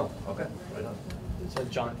superintendent. Oh, okay, right on. So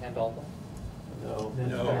John Pandolfo? No.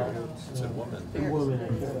 No, it's a woman. A woman.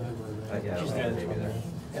 Yeah, She's okay, the maybe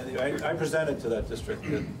there. And I presented to that district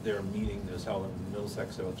that their meeting that was held in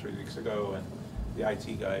Middlesex about 3 weeks ago, and the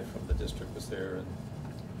IT guy from the district was there, and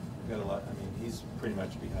we got a lot, I mean, he's pretty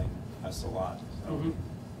much behind us a lot, so. Mhm.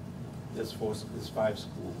 There's 5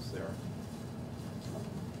 schools there.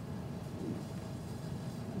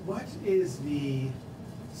 What is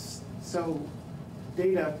so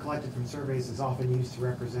data collected from surveys is often used to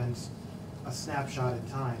represent a snapshot in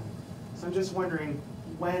time. So I'm just wondering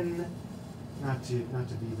when, not to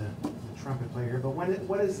be the trumpet player, but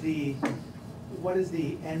what is the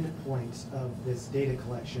end point of this data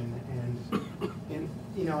collection? And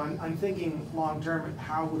you know, I'm thinking long term,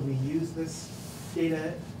 how would we use this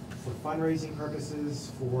data for fundraising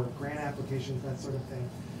purposes, for grant applications, that sort of thing?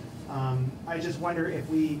 I just wonder if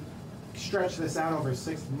we stretch this out over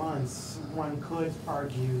 6 months, one could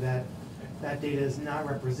argue that that data is not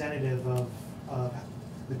representative of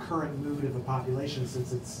the current mood of a population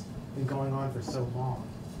since it's been going on for so long.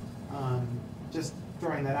 Just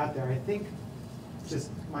throwing that out there, I think just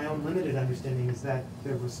my own limited understanding is that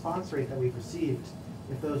the response rate that we've received,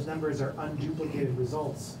 if those numbers are unduplicated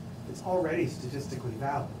results, it's already statistically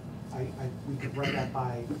valid. We could run that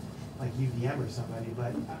by like UVM or somebody,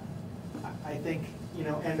 but I think, you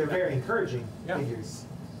know, and they're very encouraging figures,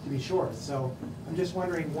 to be sure. So I'm just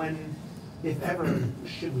wondering when, if ever,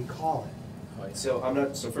 should we call it? So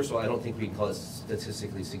so first of all, I don't think we can call it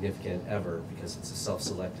statistically significant ever because it's a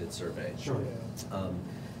self-selected survey. Sure.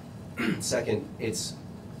 Second, there's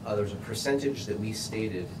a percentage that we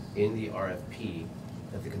stated in the RFP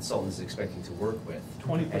that the consultant is expecting to work with.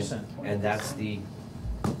 20%. And that's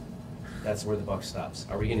where the buck stops.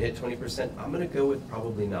 Are we gonna hit 20%? I'm gonna go with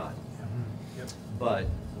probably not. Yep. But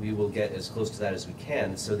we will get as close to that as we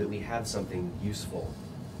can so that we have something useful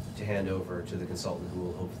to hand over to the consultant who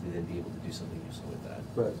will hopefully then be able to do something useful with that.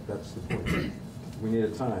 But that's the point. We need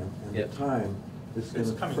a time, and the Yep. time is It's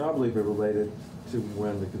gonna coming. probably be related to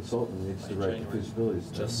when the consultant needs to Like write the January. feasibility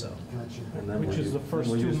study. Just so. Gotcha. And then Which we'll is use- the first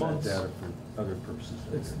we'll 2 use that months. data for other purposes.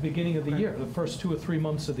 It's the beginning of the year, the first 2 or 3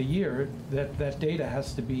 months of the year, that data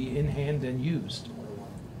has to be in hand and used.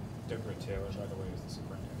 Deborah Taylor, by the way, is the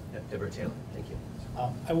superintendent. Yeah, Deborah Taylor, thank you.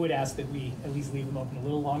 I would ask that we at least leave them open a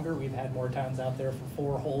little longer. We've had more towns out there for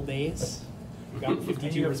 4 whole days. We've got And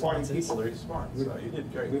 52 you have 40 responses. people that respond, so you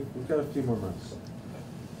did great. We've got a few more months.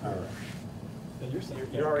 All right.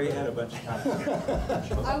 You already had a bunch of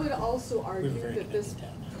time. I would also argue We're very that this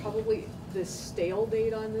connected town. probably, the stale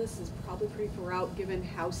date on this is probably pretty far out, given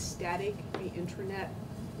how static the intranet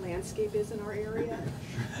landscape is in our area.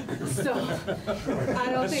 So, I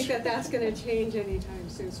don't think that that's gonna change anytime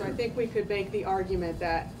soon. So I think we could make the argument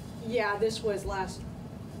that, yeah, this was last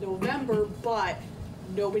November, but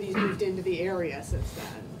nobody's moved into the area since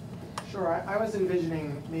then. Sure, I was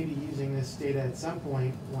envisioning maybe using this data at some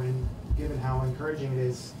point when, given how encouraging it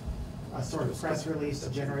is, a sort of press release to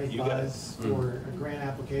generate You got it. buzz for a grant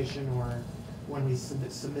application, or when we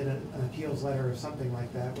submit an appeals letter or something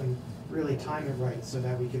like that, when really time it right so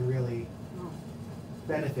that we can really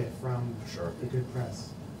benefit from Sure. the good press.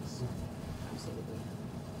 So, Absolutely.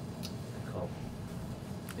 Good call.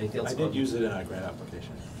 Anything else? I did use it in our grant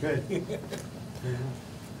application. good. Yeah.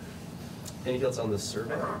 Anything else on the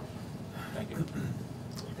survey? Thank you.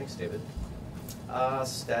 Thanks, David.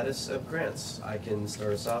 Status of grants. I can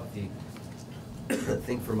start us off. The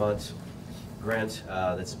Think Vermont grant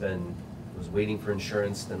was waiting for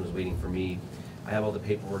insurance, then was waiting for me. I have all the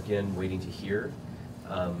paperwork in, waiting to hear.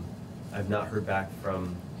 I've not heard back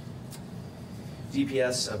from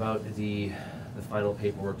DPS about the final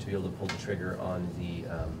paperwork to be able to pull the trigger on the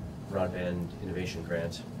broadband innovation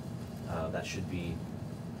grant. That should be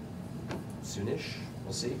soonish,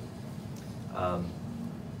 we'll see.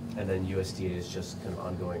 And then USDA is just kind of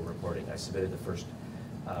ongoing reporting. I submitted the first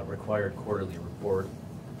required quarterly report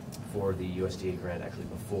for the USDA grant actually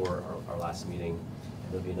before our last meeting.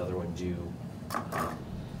 And there'll be another one due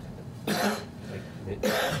like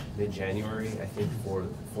mid-January, I think, for the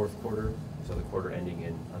fourth quarter. So the quarter ending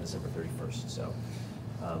on December 31st. So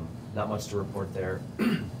not much to report there. I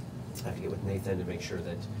have to get with Nathan to make sure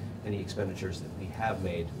that any expenditures that we have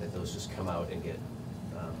made, that those just come out and get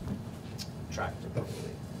tracked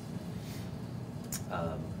appropriately.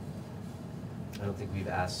 I don't think we've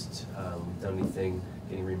done anything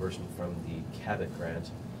getting reimbursement from the Cabot grant.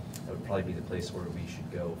 That would probably be the place where we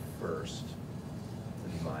should go first.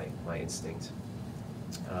 That'd be my instinct.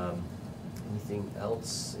 Anything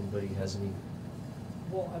else? Anybody has any?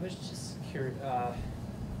 Well, I was just curious,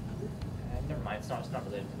 never mind, it's not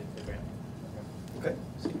related to the grant. Okay.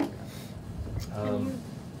 Can you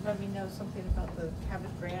let me know something about the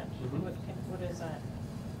Cabot grant? Mhm. What is that?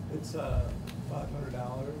 It's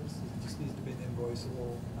 $500. It just needs to be an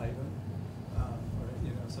invoiceable item, or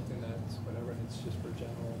something that's whatever. And it's just for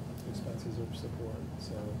general expenses or support.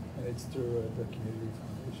 So, and it's through the community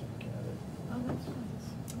foundation, Cabot. Oh, that's nice.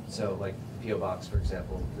 So like PO Box, for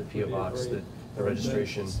example, the PO Box, the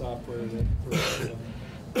registration. Software those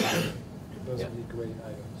Yeah. would be great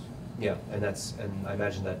items. Yeah, and I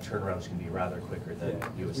imagine that turnaround is going to be rather quicker than Yeah,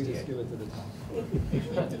 USDA. we just give it to the town.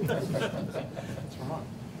 It's Vermont.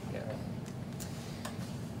 Yeah.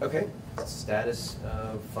 Okay, status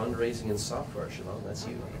of fundraising and software, Siobhan, that's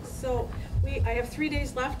you. So I have 3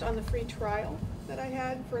 days left on the free trial that I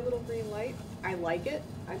had for Little Green Light. I like it.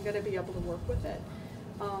 I'm gonna be able to work with it.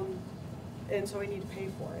 And so I need to pay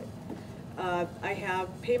for it. I have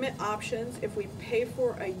payment options. If we pay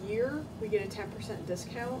for a year, we get a 10%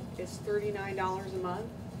 discount. It's $39 a month.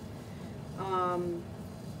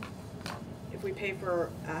 If we pay for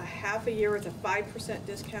a half a year, it's a 5%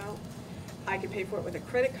 discount. I can pay for it with a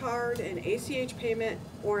credit card, an ACH payment,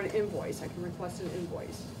 or an invoice. I can request an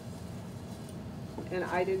invoice. And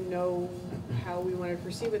I didn't know how we wanted to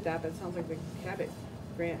proceed with that, but it sounds like the Cabot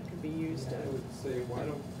grant could be used. I would say, why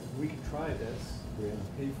don't, we could try this.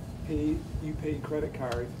 You pay credit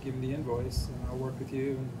card, give me the invoice, and I'll work with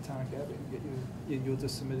you and the town of Cabot and get you, and you'll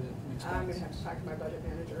just submit it in expense. I'm gonna have to talk to my budget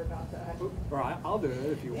manager about that. Or I'll do it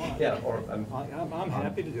if you want. Yeah, or I'm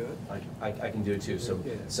happy to do it. I can do it too. So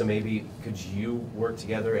Yeah. so maybe could you work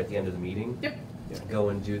together at the end of the meeting? Yep. Go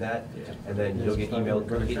and do that, Yeah. and then you'll get emailed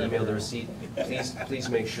the receipt. Please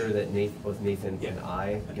make sure that both Nathan and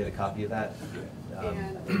I get a copy of that.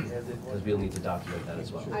 And Because we'll need to document that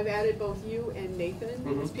as well. I've added both you and Nathan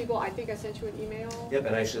as Mhm. people. I think I sent you an email. Yep,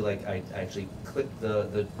 and I actually clicked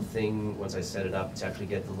the thing once I set it up to actually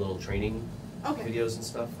get the little training Okay. videos and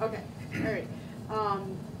stuff. Okay, all right.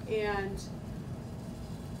 And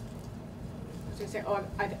I was gonna say,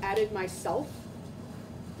 I've added myself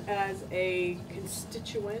as a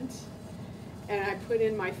constituent, and I put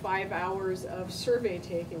in my 5 hours of survey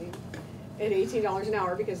taking at $18 an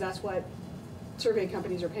hour, because that's what survey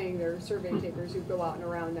companies are paying their survey takers who go out and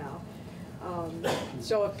around now.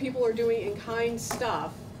 So if people are doing in-kind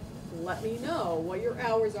stuff, let me know what your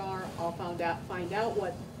hours are. I'll find out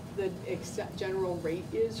what the general rate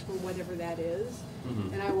is for whatever that is,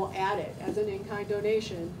 Mhm. and I will add it as an in-kind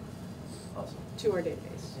donation Awesome. to our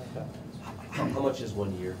database. How much is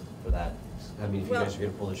 1 year for that? I mean, if you Well, guys are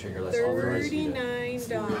gonna pull the trigger, let's authorize you to. $39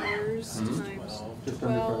 Mhm. times Just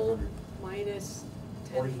under 12 500. minus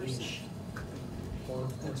Or 10%. each. Or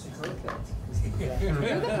that's correct.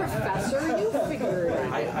 You're the professor, you figure it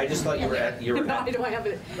out. I just thought you were at, you were. No, I don't have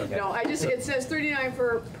it. Okay. No, it says 39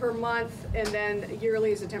 per month, and then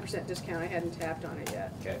yearly is a 10% discount. I hadn't tapped on it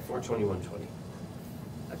yet. Okay, 421.20.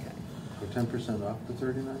 Okay. For 10% off the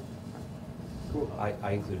 39? Cool.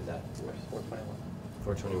 I included that. 421.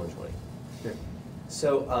 421.20. Okay.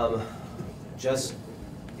 So, just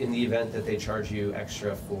in the event that they charge you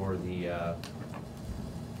extra for the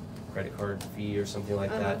credit card fee or something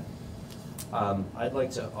like that, I'd like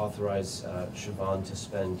to authorize Siobhan to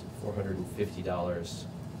spend $450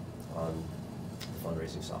 on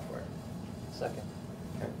fundraising software. Second.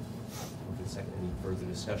 Okay. Moved and second. Any further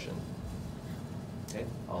discussion? Okay,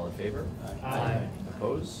 all in favor? Aye.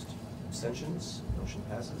 Opposed? Abstentions? Motion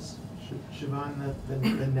passes. Siobhan,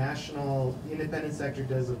 the national, the independent sector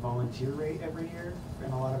does a volunteer rate every year,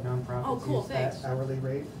 and a lot of Oh, nonprofits cool, use that thanks. hourly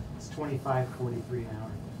rate. It's $25.43 an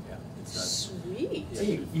hour. Yeah. It's not. Sweet.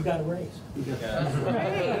 See, you got a raise. Great. There's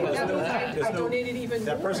That no- means I there's no- donated even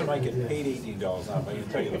That more. person might get paid $18 an hour, but I can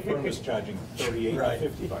tell you the firm is charging $38 or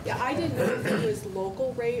 $50. Yeah, I didn't know if it was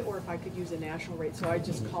local rate or if I could use a national rate, so I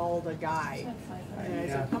just called a guy. And I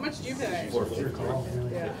said, how much do you pay?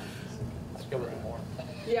 Yeah. Let's go with it more.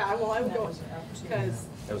 Yeah, well, I would go, because,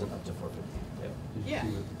 That was an up to 450, yeah. Did you Yeah. see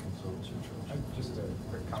what the consultants are charging? Just a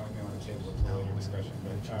quick comment on the table of earlier discussion,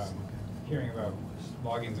 but hearing about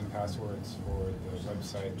logins and passwords for the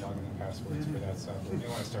website, logins and passwords for that stuff, we may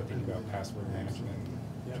want to start thinking about password management.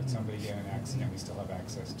 Should somebody get an access, and we still have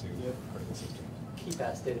access to part of the system?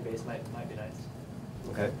 KeyPass database might be nice.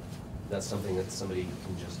 Okay, that's something that somebody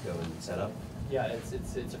can just go and set up? Yeah, it's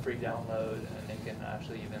a free download, and they can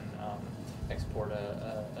actually even export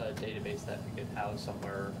a database that we could house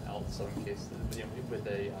somewhere else, so in case, with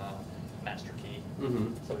a master key,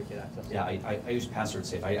 Mhm. so we could access it. Yeah, I use password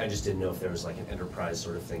safe. I just didn't know if there was like an enterprise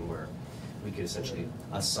sort of thing where we could essentially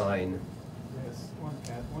assign. Yes,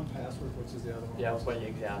 one password, which is the other one. Yeah, that's why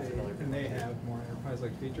you have They- another. And they have more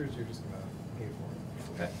enterprise-like features, you're just gonna pay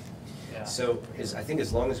for it. Okay. Yeah. So I think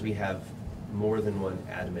as long as we have more than one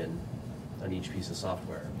admin on each piece of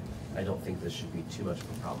software, I don't think this should be too much of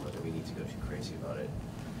a problem, whether we need to go too crazy about it.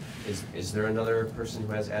 Is there another person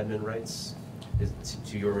who has admin rights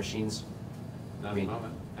to your machines? Not at the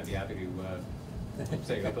moment. I'd be happy to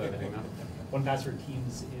say up everything now. One Password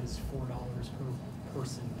Teams is $4 per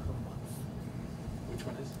person per month. Which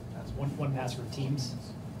one is? That's One Password Teams.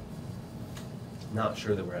 Not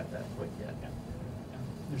sure that we're at that point yet. Yeah.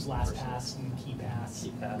 There's LastPass and KeyPass.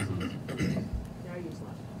 KeyPass. yeah, I use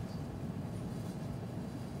LastPass.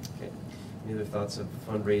 Okay. Any other thoughts of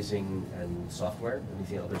fundraising and software?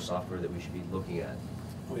 Anything other software that we should be looking at?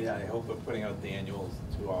 Oh, yeah, I hope we're putting out the annuals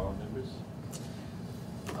to all our members.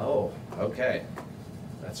 Oh, okay.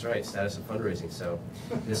 That's right, status of fundraising. So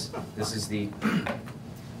this is the,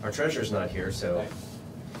 our treasurer's not here, so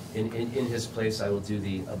in his place, I will do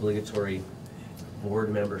the obligatory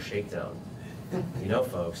board member shakedown. You know,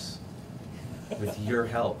 folks, with your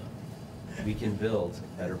help, we can build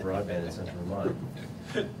better broadband in Central Vermont.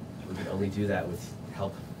 We can only do that with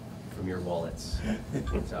help from your wallets.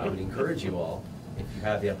 So I would encourage you all, if you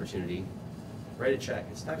have the opportunity, write a check.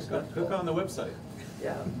 It's tax deductible. Click on the website.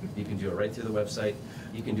 Yeah, you can do it right through the website.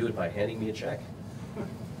 You can do it by handing me a check.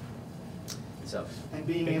 So, And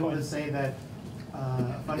being able to say that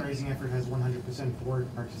a fundraising effort has 100% board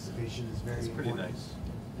participation is very It's important. pretty nice.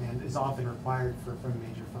 And is often required from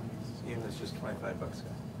major fundraisers. Even if it's just $25, guys.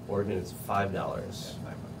 Oregon is $5. $5.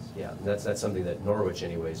 Yeah, that's something that Norwich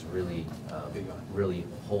anyways really, Big on. really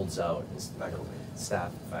holds out. Is Faculty.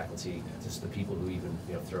 Staff, faculty, just the people who even,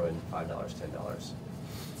 throw in $5, $10.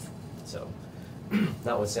 So,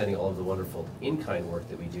 notwithstanding all of the wonderful in-kind work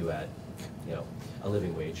that we do at, a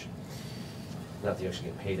living wage. Not that you actually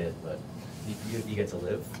get paid it, but you get to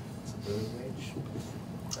live. It's a living wage.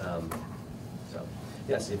 So,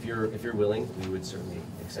 yes, if you're willing, we would certainly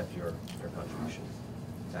accept your contribution.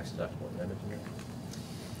 Tax deductible, did I mention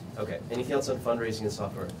that? Okay, anything else on fundraising and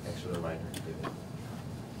software? Thanks for the reminder, David.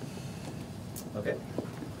 Okay.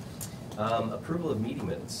 Approval of meeting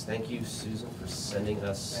minutes. Thank you, Susan, for sending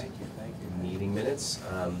us Thank you. meeting minutes.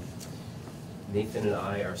 Nathan and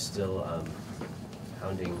I are still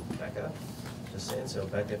hounding Becca, just saying. So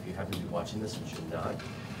Becca, if you happen to be watching this, which you're not,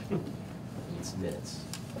 it's minutes.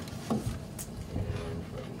 And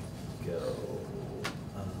let me go.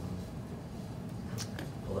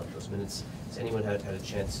 Pull up those minutes. Has anyone had a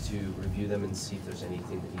chance to review them and see if there's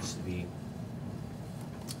anything that needs to be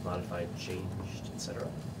modified, changed, etc.?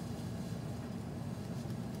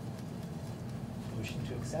 Motion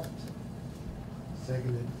to accept.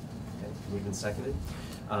 Seconded. Okay, moved and seconded.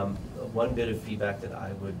 One bit of feedback that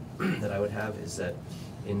I would have is that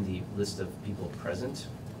in the list of people present,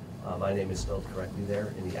 my name is spelled correctly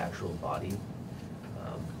there. In the actual body,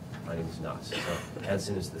 my name is not. So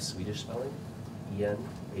Hansen is the Swedish spelling.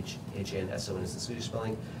 H-A-N-S-O-N is the Swedish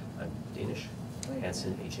spelling. I'm Danish.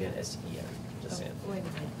 Hansen, H-A-N-S-E-N. Just saying. Wait a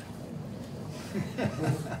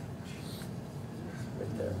minute.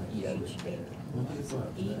 Right there. E-N.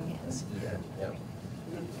 E-N. S-E-N, yeah.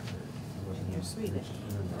 And you're Swedish.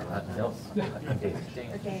 No, I'm Danish.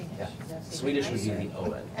 Or Danish. Yeah. That's Swedish even would be nicer. the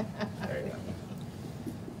O-N. There you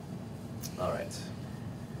go. All right.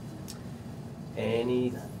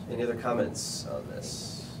 Any other comments on this?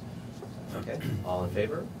 Okay, all in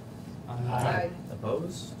favor? Aye.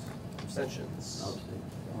 Opposed? Abstentions?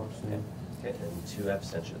 Okay, okay, and 2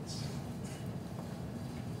 abstentions.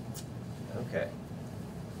 Okay.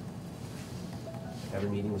 Every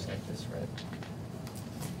meeting was like this, right?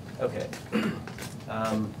 Okay.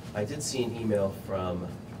 I did see an email from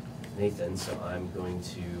Nathan, so I'm going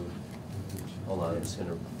to, hold on, I'm just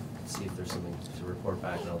gonna see if there's something to report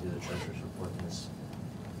back, and I'll do the treasurer's report in this.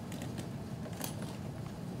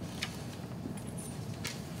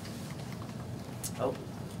 Oh,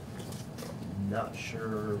 not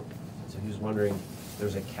sure, so he was wondering,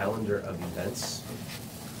 there's a calendar of events,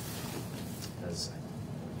 as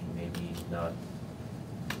he maybe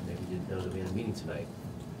didn't know that we had a meeting tonight.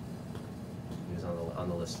 He was on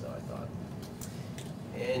the list though, I thought.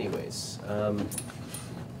 Anyways,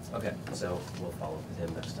 okay, so we'll follow up with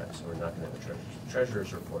him next time, so we're not gonna have a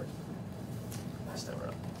treasurer's report this time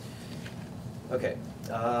around. Okay,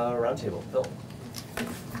 roundtable, Phil.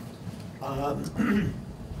 I'm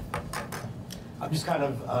just kind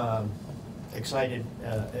of excited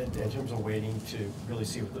in terms of waiting to really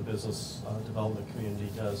see what the business development community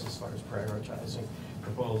does as far as prioritizing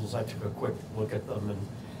proposals. I took a quick look at them and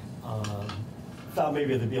thought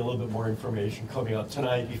maybe there'd be a little bit more information coming out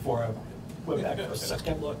tonight before I went back for a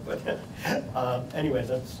second look. But anyway,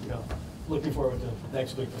 that's, looking forward to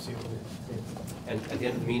next week to see what we see. And at the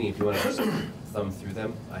end of the meeting, if you want to just thumb through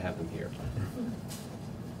them, I have them here.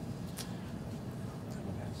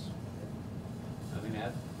 Nothing to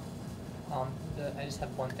add? I just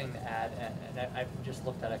have one thing to add, and I've just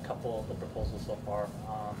looked at a couple of the proposals so far,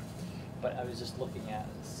 but I was just looking at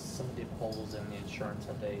some of the proposals and the insurance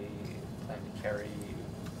that they plan to carry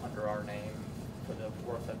under our name for the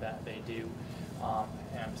work that they do,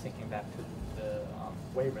 and I'm thinking back to the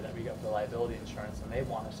waiver that we got for liability insurance, and they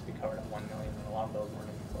want us to be covered at $1 million, and a lot of those weren't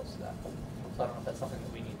even close to that. So I don't know if that's something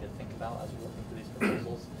that we need to think about as we're looking through these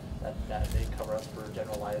proposals. That they cover us for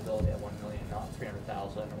general liability at $1 million, not $300,000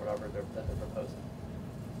 or whatever that they're proposing.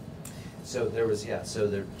 So there was, so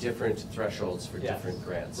there are different thresholds for different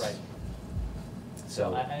grants. Right.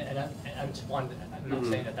 So I just wanted, I'm not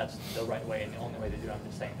saying that that's the right way and the only way to do it, I'm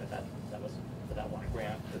just saying that was for that one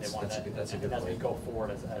grant, that they wanted that. That's a good point. As we point. go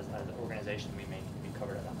forward as an organization, we may be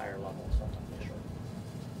covered at a higher level, so I'm not sure.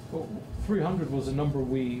 Well, 300 was a number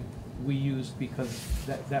we used because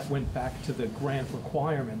that went back to the grant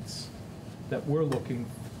requirements that we're looking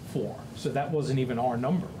for. So that wasn't even our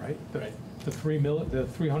number, right? Right. The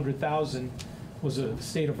 300,000 was a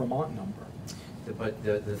state of Vermont number. But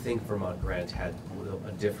the Think Vermont grant had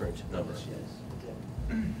a different number.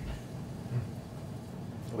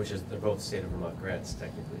 Which is, they're both state of Vermont grants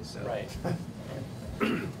technically, so. Right.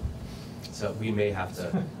 So we may have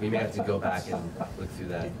to go back and look through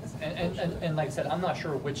that. And like I said, I'm not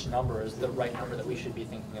sure which number is the right number that we should be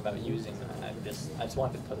thinking about using. I just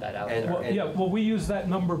wanted to put that out there. Well, we used that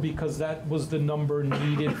number because that was the number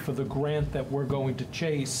needed for the grant that we're going to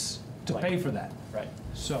chase to pay for that. Right.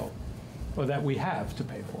 So, or that we have to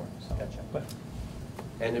pay for it. So. Gotcha. But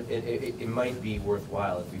And it might be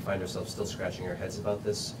worthwhile if we find ourselves still scratching our heads about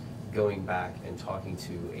this, going back and talking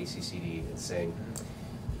to ACCD and saying,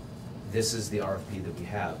 this is the RFP that we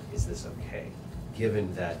have, is this okay?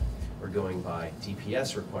 Given that we're going by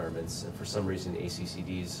DPS requirements, and for some reason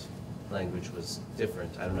ACCD's language was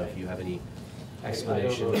different. I don't know if you have any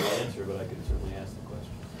explanation. I don't know the answer, but I can certainly ask the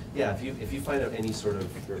question. Yeah, if you find out any sort of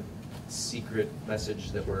secret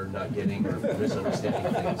message that we're not getting or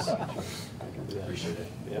misunderstanding things, I appreciate it.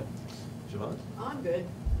 Yep. Siobhan? I'm good.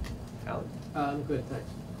 Alan? I'm good, thanks.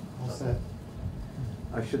 All set.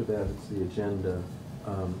 I should have added to the agenda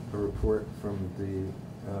a report from the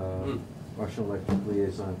Washington Electric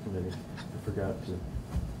Liaison Committee. I forgot to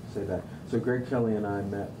say that. So Greg Kelly and I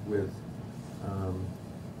met with,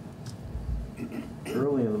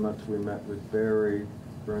 early in the month, we met with Barry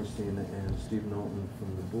Bernstein and Steve Knowlton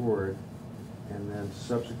from the board, and then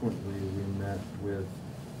subsequently we met with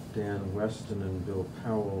Dan Weston and Bill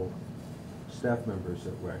Powell, staff members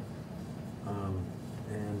at WEC.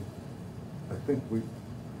 And I think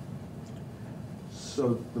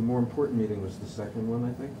so the more important meeting was the second one,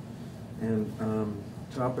 I think. And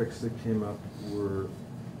topics that came up were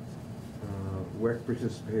WEC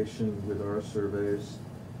participation with our surveys.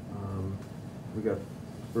 We got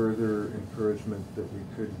further encouragement that we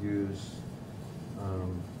could use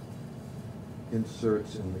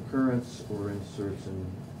inserts in the currents or inserts in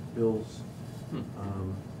bills.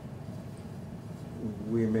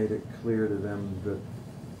 We made it clear to them that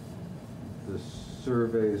the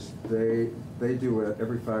surveys, they do it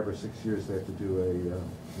every 5 or 6 years. They have to do a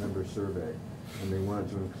member survey, and they wanted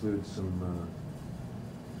to include some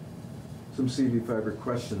CV fiber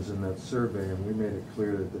questions in that survey, and we made it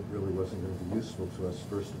clear that it really wasn't going to be useful to us.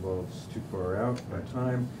 First of all, it's too far out by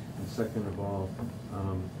time, and second of all,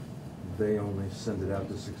 they only send it out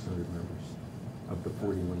to 600 members of the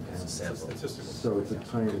 41 counties. So it's a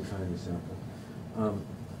tiny, tiny sample.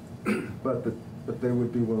 But they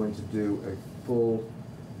would be willing to do a full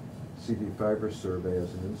CD fiber survey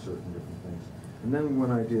as an insert and different things. And then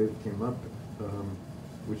one idea came up,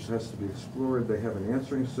 which has to be explored. They have an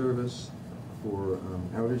answering service for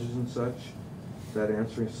outages and such. That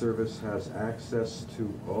answering service has access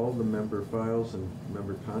to all the member files and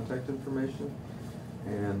member contact information,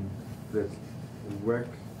 and that WEC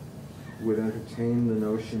would entertain the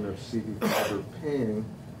notion of CD fiber paying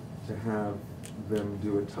to have them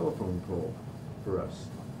do a telephone poll for us,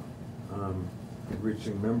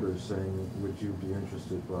 reaching members saying, would you be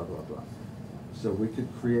interested, blah, blah, blah. So we could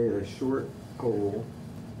create a short poll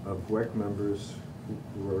of WEC members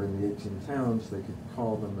who are in the 18 towns. They could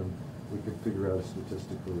call them and we could figure out a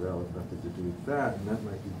statistically valid method to do that, and that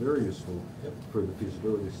might be very useful for the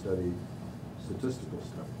feasibility study statistical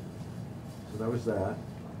stuff. So that was that.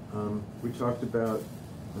 We talked about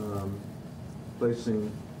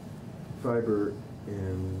placing fiber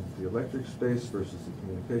in the electric space versus the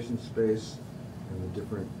communication space, and the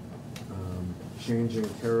different changing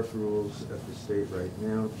tariff rules at the state right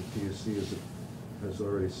now. The PUC has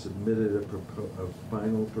already submitted a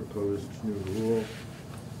final proposed new rule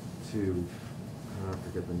to, I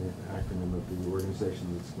forget the acronym of the organization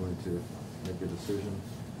that's going to make a decision,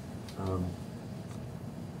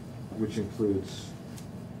 which includes,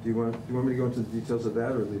 do you want me to go into the details of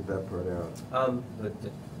that or leave that part out? The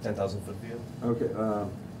 10,000 foot view? Okay,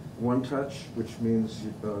 one touch, which means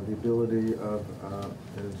the ability of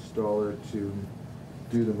an installer to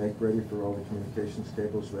do the make ready for all the communications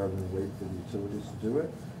cables rather than wait for the utilities to do it,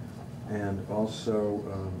 and also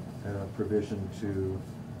a provision to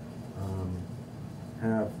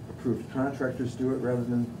have approved contractors do it rather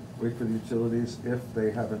than wait for the utilities if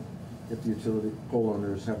the utility pole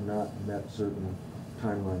owners have not met certain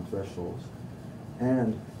timeline thresholds,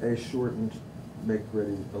 and a shortened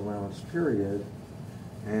make-ready allowance period,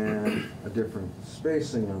 and a different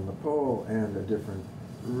spacing on the pole, and a different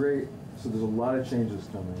rate. So there's a lot of changes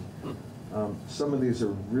coming. Some of these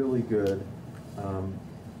are really good.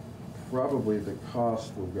 Probably the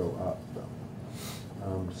cost will go up, though.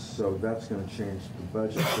 So that's going to change the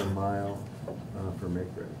budget per mile for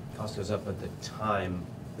make-ready. Cost goes up, but the time,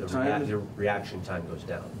 the reaction time goes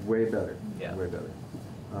down. Way better. Yeah. Way better.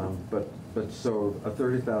 But so a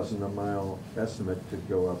 30,000 a mile estimate could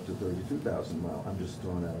go up to 32,000 a mile. I'm just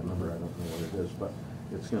throwing out a number. I don't know what it is, but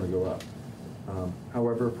it's going to go up.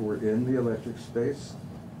 However, if we're in the electric space,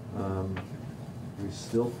 we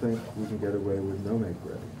still think we can get away with no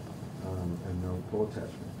make-ready and no pole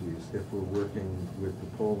attachment fees if we're working with the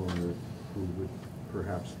pole owner who would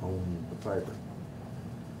perhaps own the fiber.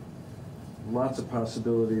 Lots of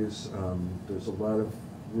possibilities. There's a lot of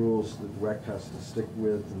rules that WEC has to stick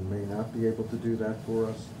with and may not be able to do that for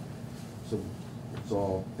us. So it's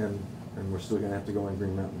all, and we're still going to have to go on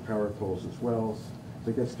Green Mountain Power poles as well. So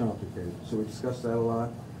it gets complicated. So we discussed that a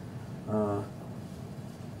lot.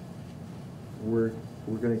 We're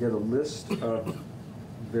going to get a list of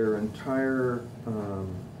their entire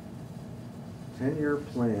 10-year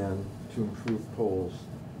plan to improve poles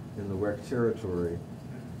in the WEC territory.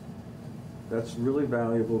 That's really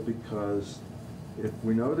valuable because if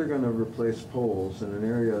we know they're going to replace poles in an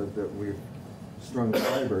area that we've strung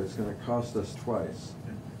fiber, it's going to cost us twice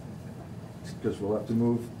because we'll have to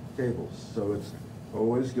move cables. So it's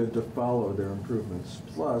always good to follow their improvements.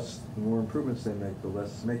 Plus, the more improvements they make, the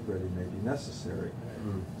less make-ready may be necessary.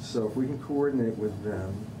 So if we can coordinate with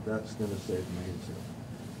them, that's going to save money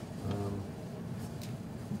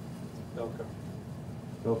too.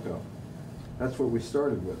 Belco. That's what we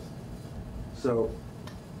started with. So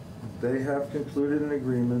they have concluded an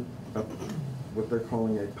agreement, what they're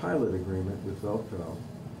calling a pilot agreement with Belco,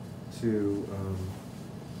 to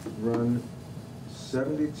run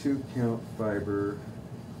 72 count fiber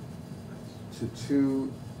to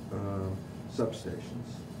 2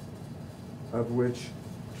 substations, of which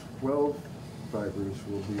 12 fibers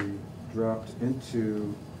will be dropped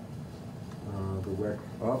into the WEC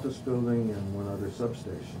office building and 1 other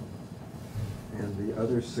substation. And the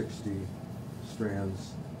other 60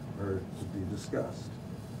 strands are to be discussed.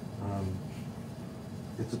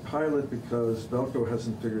 It's a pilot because Belco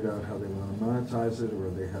hasn't figured out how they want to monetize it, or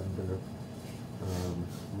they haven't been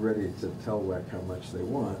ready to tell WEC how much they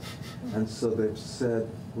want. And so they've said,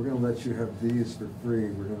 we're going to let you have these for free,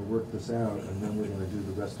 we're going to work this out, and then we're going to do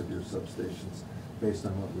the rest of your substations based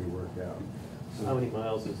on what we work out. So how many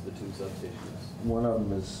miles is the 2 substations? One of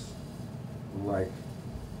them is like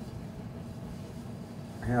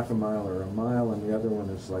half a mile or a mile, and the other one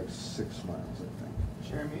is like 6 miles, I think.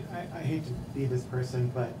 Jeremy, I hate to be this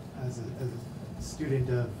person, but as a student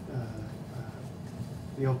of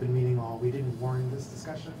the open meeting law, we didn't warn this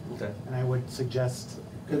discussion. Okay. And I would suggest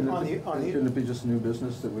Couldn't it be just new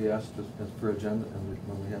business that we asked for agenda, and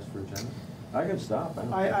when we asked for agenda? I can stop.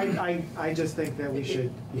 I just think that we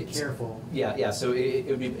should be careful. Yeah, so it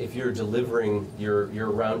would be, if you're delivering your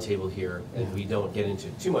roundtable here and we don't get into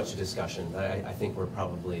too much discussion, I think we're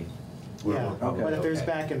probably, Yeah, but if there's okay.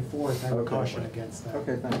 back and forth, I would Okay. caution against that.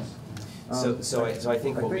 Okay, thanks. So I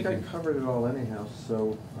think what we I could. covered it all anyhow,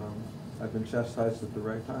 so I've been chastised at the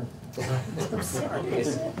right time.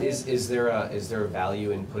 Is there a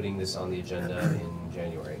value in putting this on the agenda in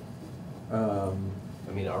January?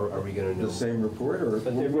 I mean, are we gonna know? The same report, or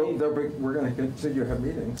But we're gonna continue to have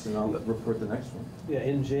meetings, and I'll report the next one. Yeah,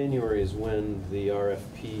 in January is when the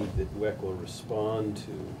RFP that WEC will respond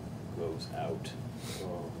to goes out.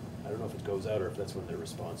 I don't know if it goes out or if that's when their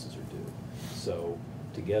responses are due. So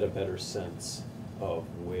to get a better sense of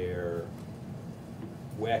where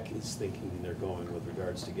WEC is thinking they're going with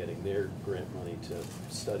regards to getting their grant money to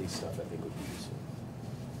study stuff, I think would be useful.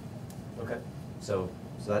 Okay, so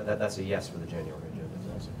that's a yes for the January agenda.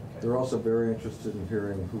 Okay. They're also very interested in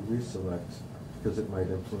hearing who we select, because it might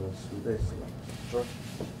influence who they select. Sure.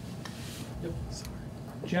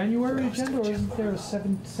 January agenda, or isn't there a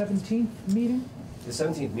 17th meeting? The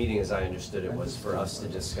 17th meeting, as I understood it, was for us to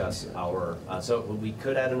discuss our, so we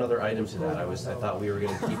could add another item to that. I thought we were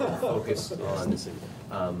gonna keep it focused on,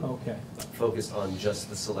 Okay. focused on just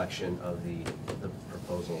the selection of the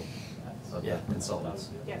proposal of the consultants.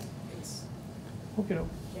 Yes. Okay.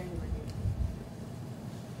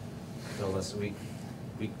 So unless we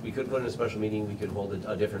could put in a special meeting, we could hold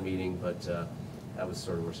a different meeting, but that was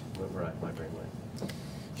sort of where my brain went.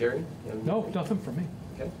 Jerry? You have No, anything? nothing for me.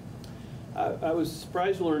 Okay. I was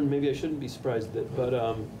surprised to learn, maybe I shouldn't be surprised,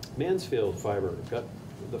 but Mansfield Fiber got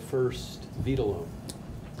the first VETA loan.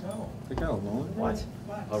 Oh. They got a loan? What?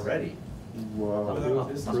 Already? Wow.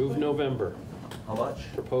 Approved November. How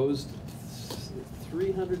much? Proposed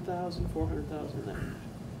 300,000, 400,000 now.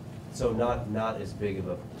 So not as big of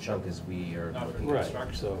a chunk as we are looking at.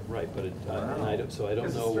 Right, so, right, but it, and I don't, so I don't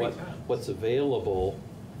Because know it's 3 times. what's available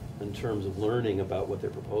in terms of learning about what their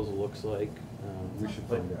proposal looks like. We should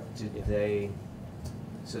But find out. did they,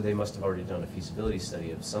 so they must have already done a feasibility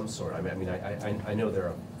study of some sort. I mean, I know they're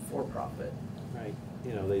a for-profit. Right,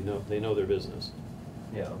 you know, they know their business,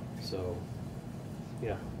 Yeah. so,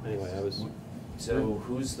 yeah, anyway, I was, So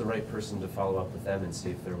who's the right person to follow up with them and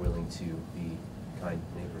see if they're willing to be kind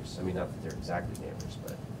neighbors? I mean, not that they're exactly neighbors,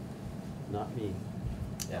 but not me.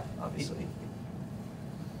 yeah, obviously.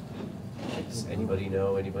 Does anybody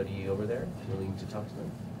know anybody over there willing to talk to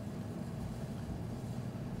them?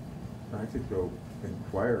 I could go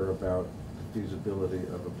inquire about the feasibility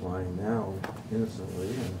of applying now innocently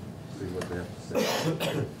and see what they have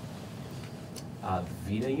to say.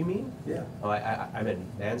 VETA, you mean? Yeah. Oh, I meant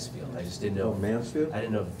Mansfield. I just didn't know. Oh, Mansfield? I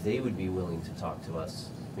didn't know if they would be willing to talk to us.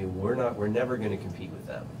 I mean, we're never gonna compete with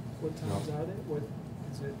them. What towns are they? What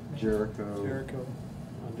is it? Jericho. Jericho.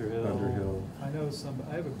 Underhill. I know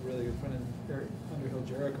I have a really good friend in Underhill,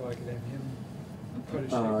 Jericho. I could have him put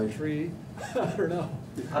a shade tree. I don't know.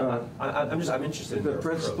 I'm interested in The their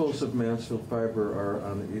approach. principals of Mansfield Fiber are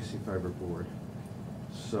on the EC Fiber board,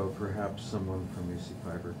 so perhaps someone from EC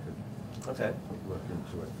Fiber could Okay. look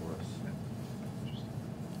into it for us.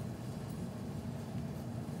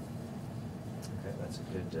 Okay, that's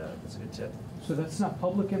a good tip. So that's not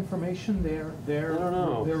public information, they're. I don't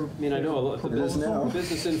know. I mean, I know a lot, the It is now.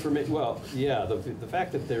 business information, well, yeah, the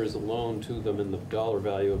fact that there is a loan to them and the dollar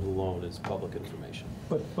value of the loan is public information.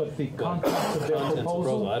 But the But contents of their contents of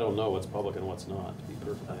proposal? I don't know what's public and what's not, to be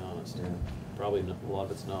perfectly honest. Yeah. Probably a lot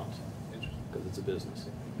of it's not, because it's a business.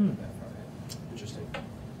 Interesting.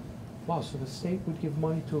 Wow, so the state would give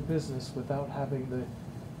money to a business without having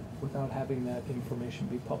that information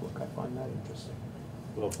be public. I find that interesting.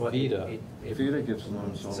 Well, Well, VETA, VETA gives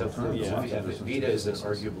loans all So the time. yeah, Lots of businesses. VETA is an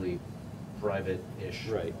arguably private-ish.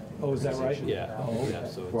 right, Oh, is that right? yeah, Oh, okay. yeah,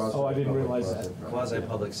 so it's. Oh, I didn't realize that.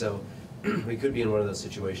 Quasi-public, so we could be in one of those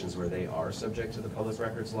situations where they are subject to the public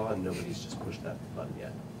records law and nobody's just pushed that button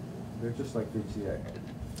yet. They're just like VTA.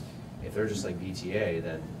 If they're just like VTA,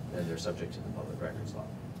 then they're subject to the public records law.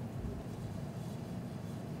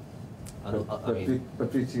 I mean,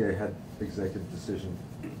 But VTA had executive decision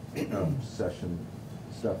session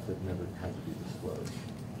stuff that never had to be disclosed.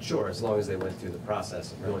 sure, as long as they went through the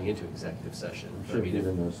process of going into executive session. I'm But sure I mean, if-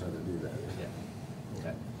 VETA knows how to do that.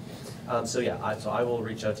 Yeah, okay. So yeah, so I will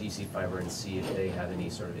reach out to EC Fiber and see if they have any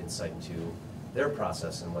sort of insight into their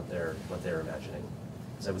process and what they're imagining.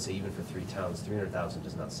 Because I would say even for 3 towns, 300,000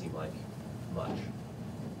 does not seem like much.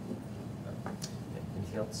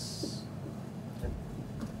 Anything else?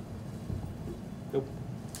 Nope.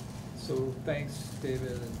 So thanks,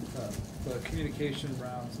 David, and the communication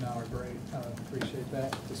rounds now are great, appreciate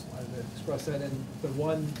that, just wanted to express that, and the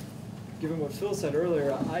one, given what Phil said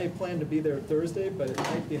earlier, I plan to be there Thursday, but it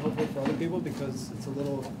might be helpful for other people because it's a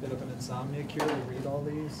little bit of an insomnia cure to read all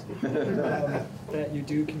these, that you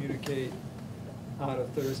do communicate out of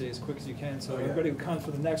Thursday as quick as you can, so everybody who comes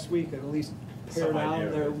for the next week, at least pare Some down idea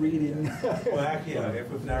of their it. reading. Well, actually, if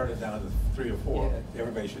we've narrowed it down to 3 or 4, Yeah.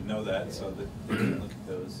 everybody should know that, so that they can look at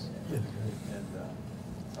those. And,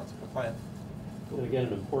 sounds like a plan. And again,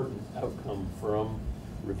 an important outcome from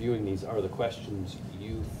reviewing these are the questions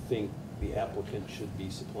you think the applicant should be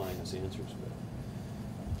supplying us answers with.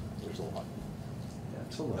 There's a lot. Yeah,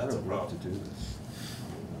 it's a lot That's a of work to problem. do this.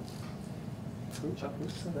 Who set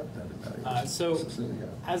up that evaluation? So, system? Yeah.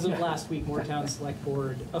 as of last week, Moortown Select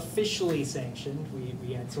Board officially sanctioned,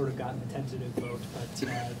 we had sort of gotten a tentative vote, but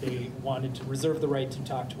they wanted to reserve the right to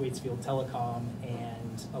talk to Waitsfield Telecom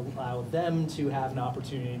and allow them to have an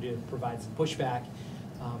opportunity to provide some pushback.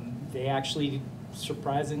 They actually,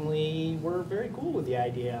 surprisingly, were very cool with the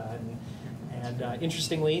idea, and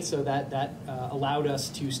interestingly, so that allowed us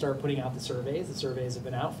to start putting out the surveys. The surveys have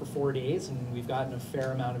been out for 4 days, and we've gotten a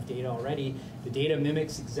fair amount of data already. The data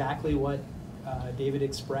mimics exactly what David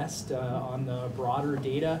expressed on the broader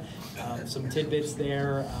data. Some tidbits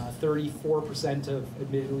there, 34% of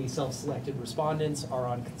admittedly self-selected respondents are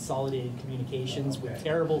on consolidated communications with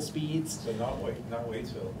terrible speeds. So not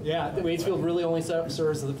Waitsfield. Yeah, the Waitsfield really only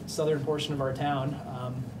serves the southern portion of our town,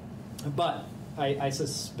 but I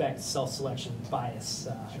suspect self-selection bias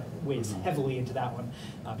weighs heavily into that one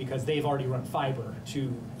because they've already run fiber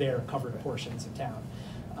to their covered portions of town.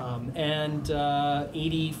 And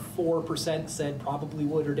 84% said probably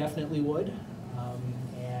would or definitely would,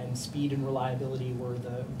 and speed and reliability were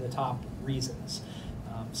the top reasons.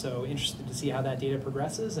 So interested to see how that data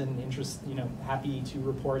progresses, and happy to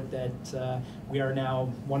report that we are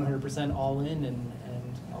now 100% all in, and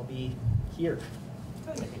I'll be here.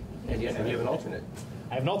 And you have an alternate.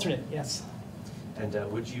 I have an alternate, yes. And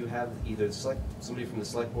would you have either somebody from the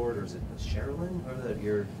select board, or is it Sherilyn, or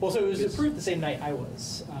your? Well, so it was approved the same night I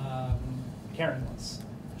was. Karen was.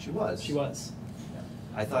 She was. She was. Yeah.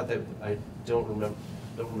 I thought that I don't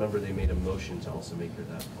remember they made a motion to also make her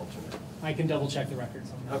that alternate. I can double check the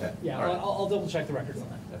records on that. Okay. Yeah, All right. I'll double check the records on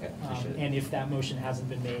that. Okay. Appreciate it. And if that motion hasn't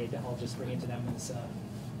been made, I'll just bring it to them as a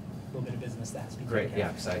little bit of business that has to be Great, taken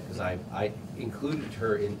yeah, care of. because I included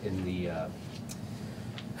her in the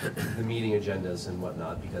the meeting agendas and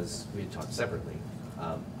whatnot because we had talked separately.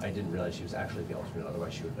 I didn't realize she was actually the alternate,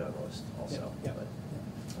 otherwise she would have been on the list also. Yeah. But,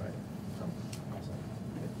 all right.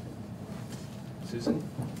 Susan?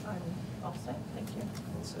 I'm all set, thank you.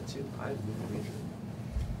 All set too. I move to adjourn.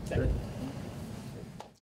 Second.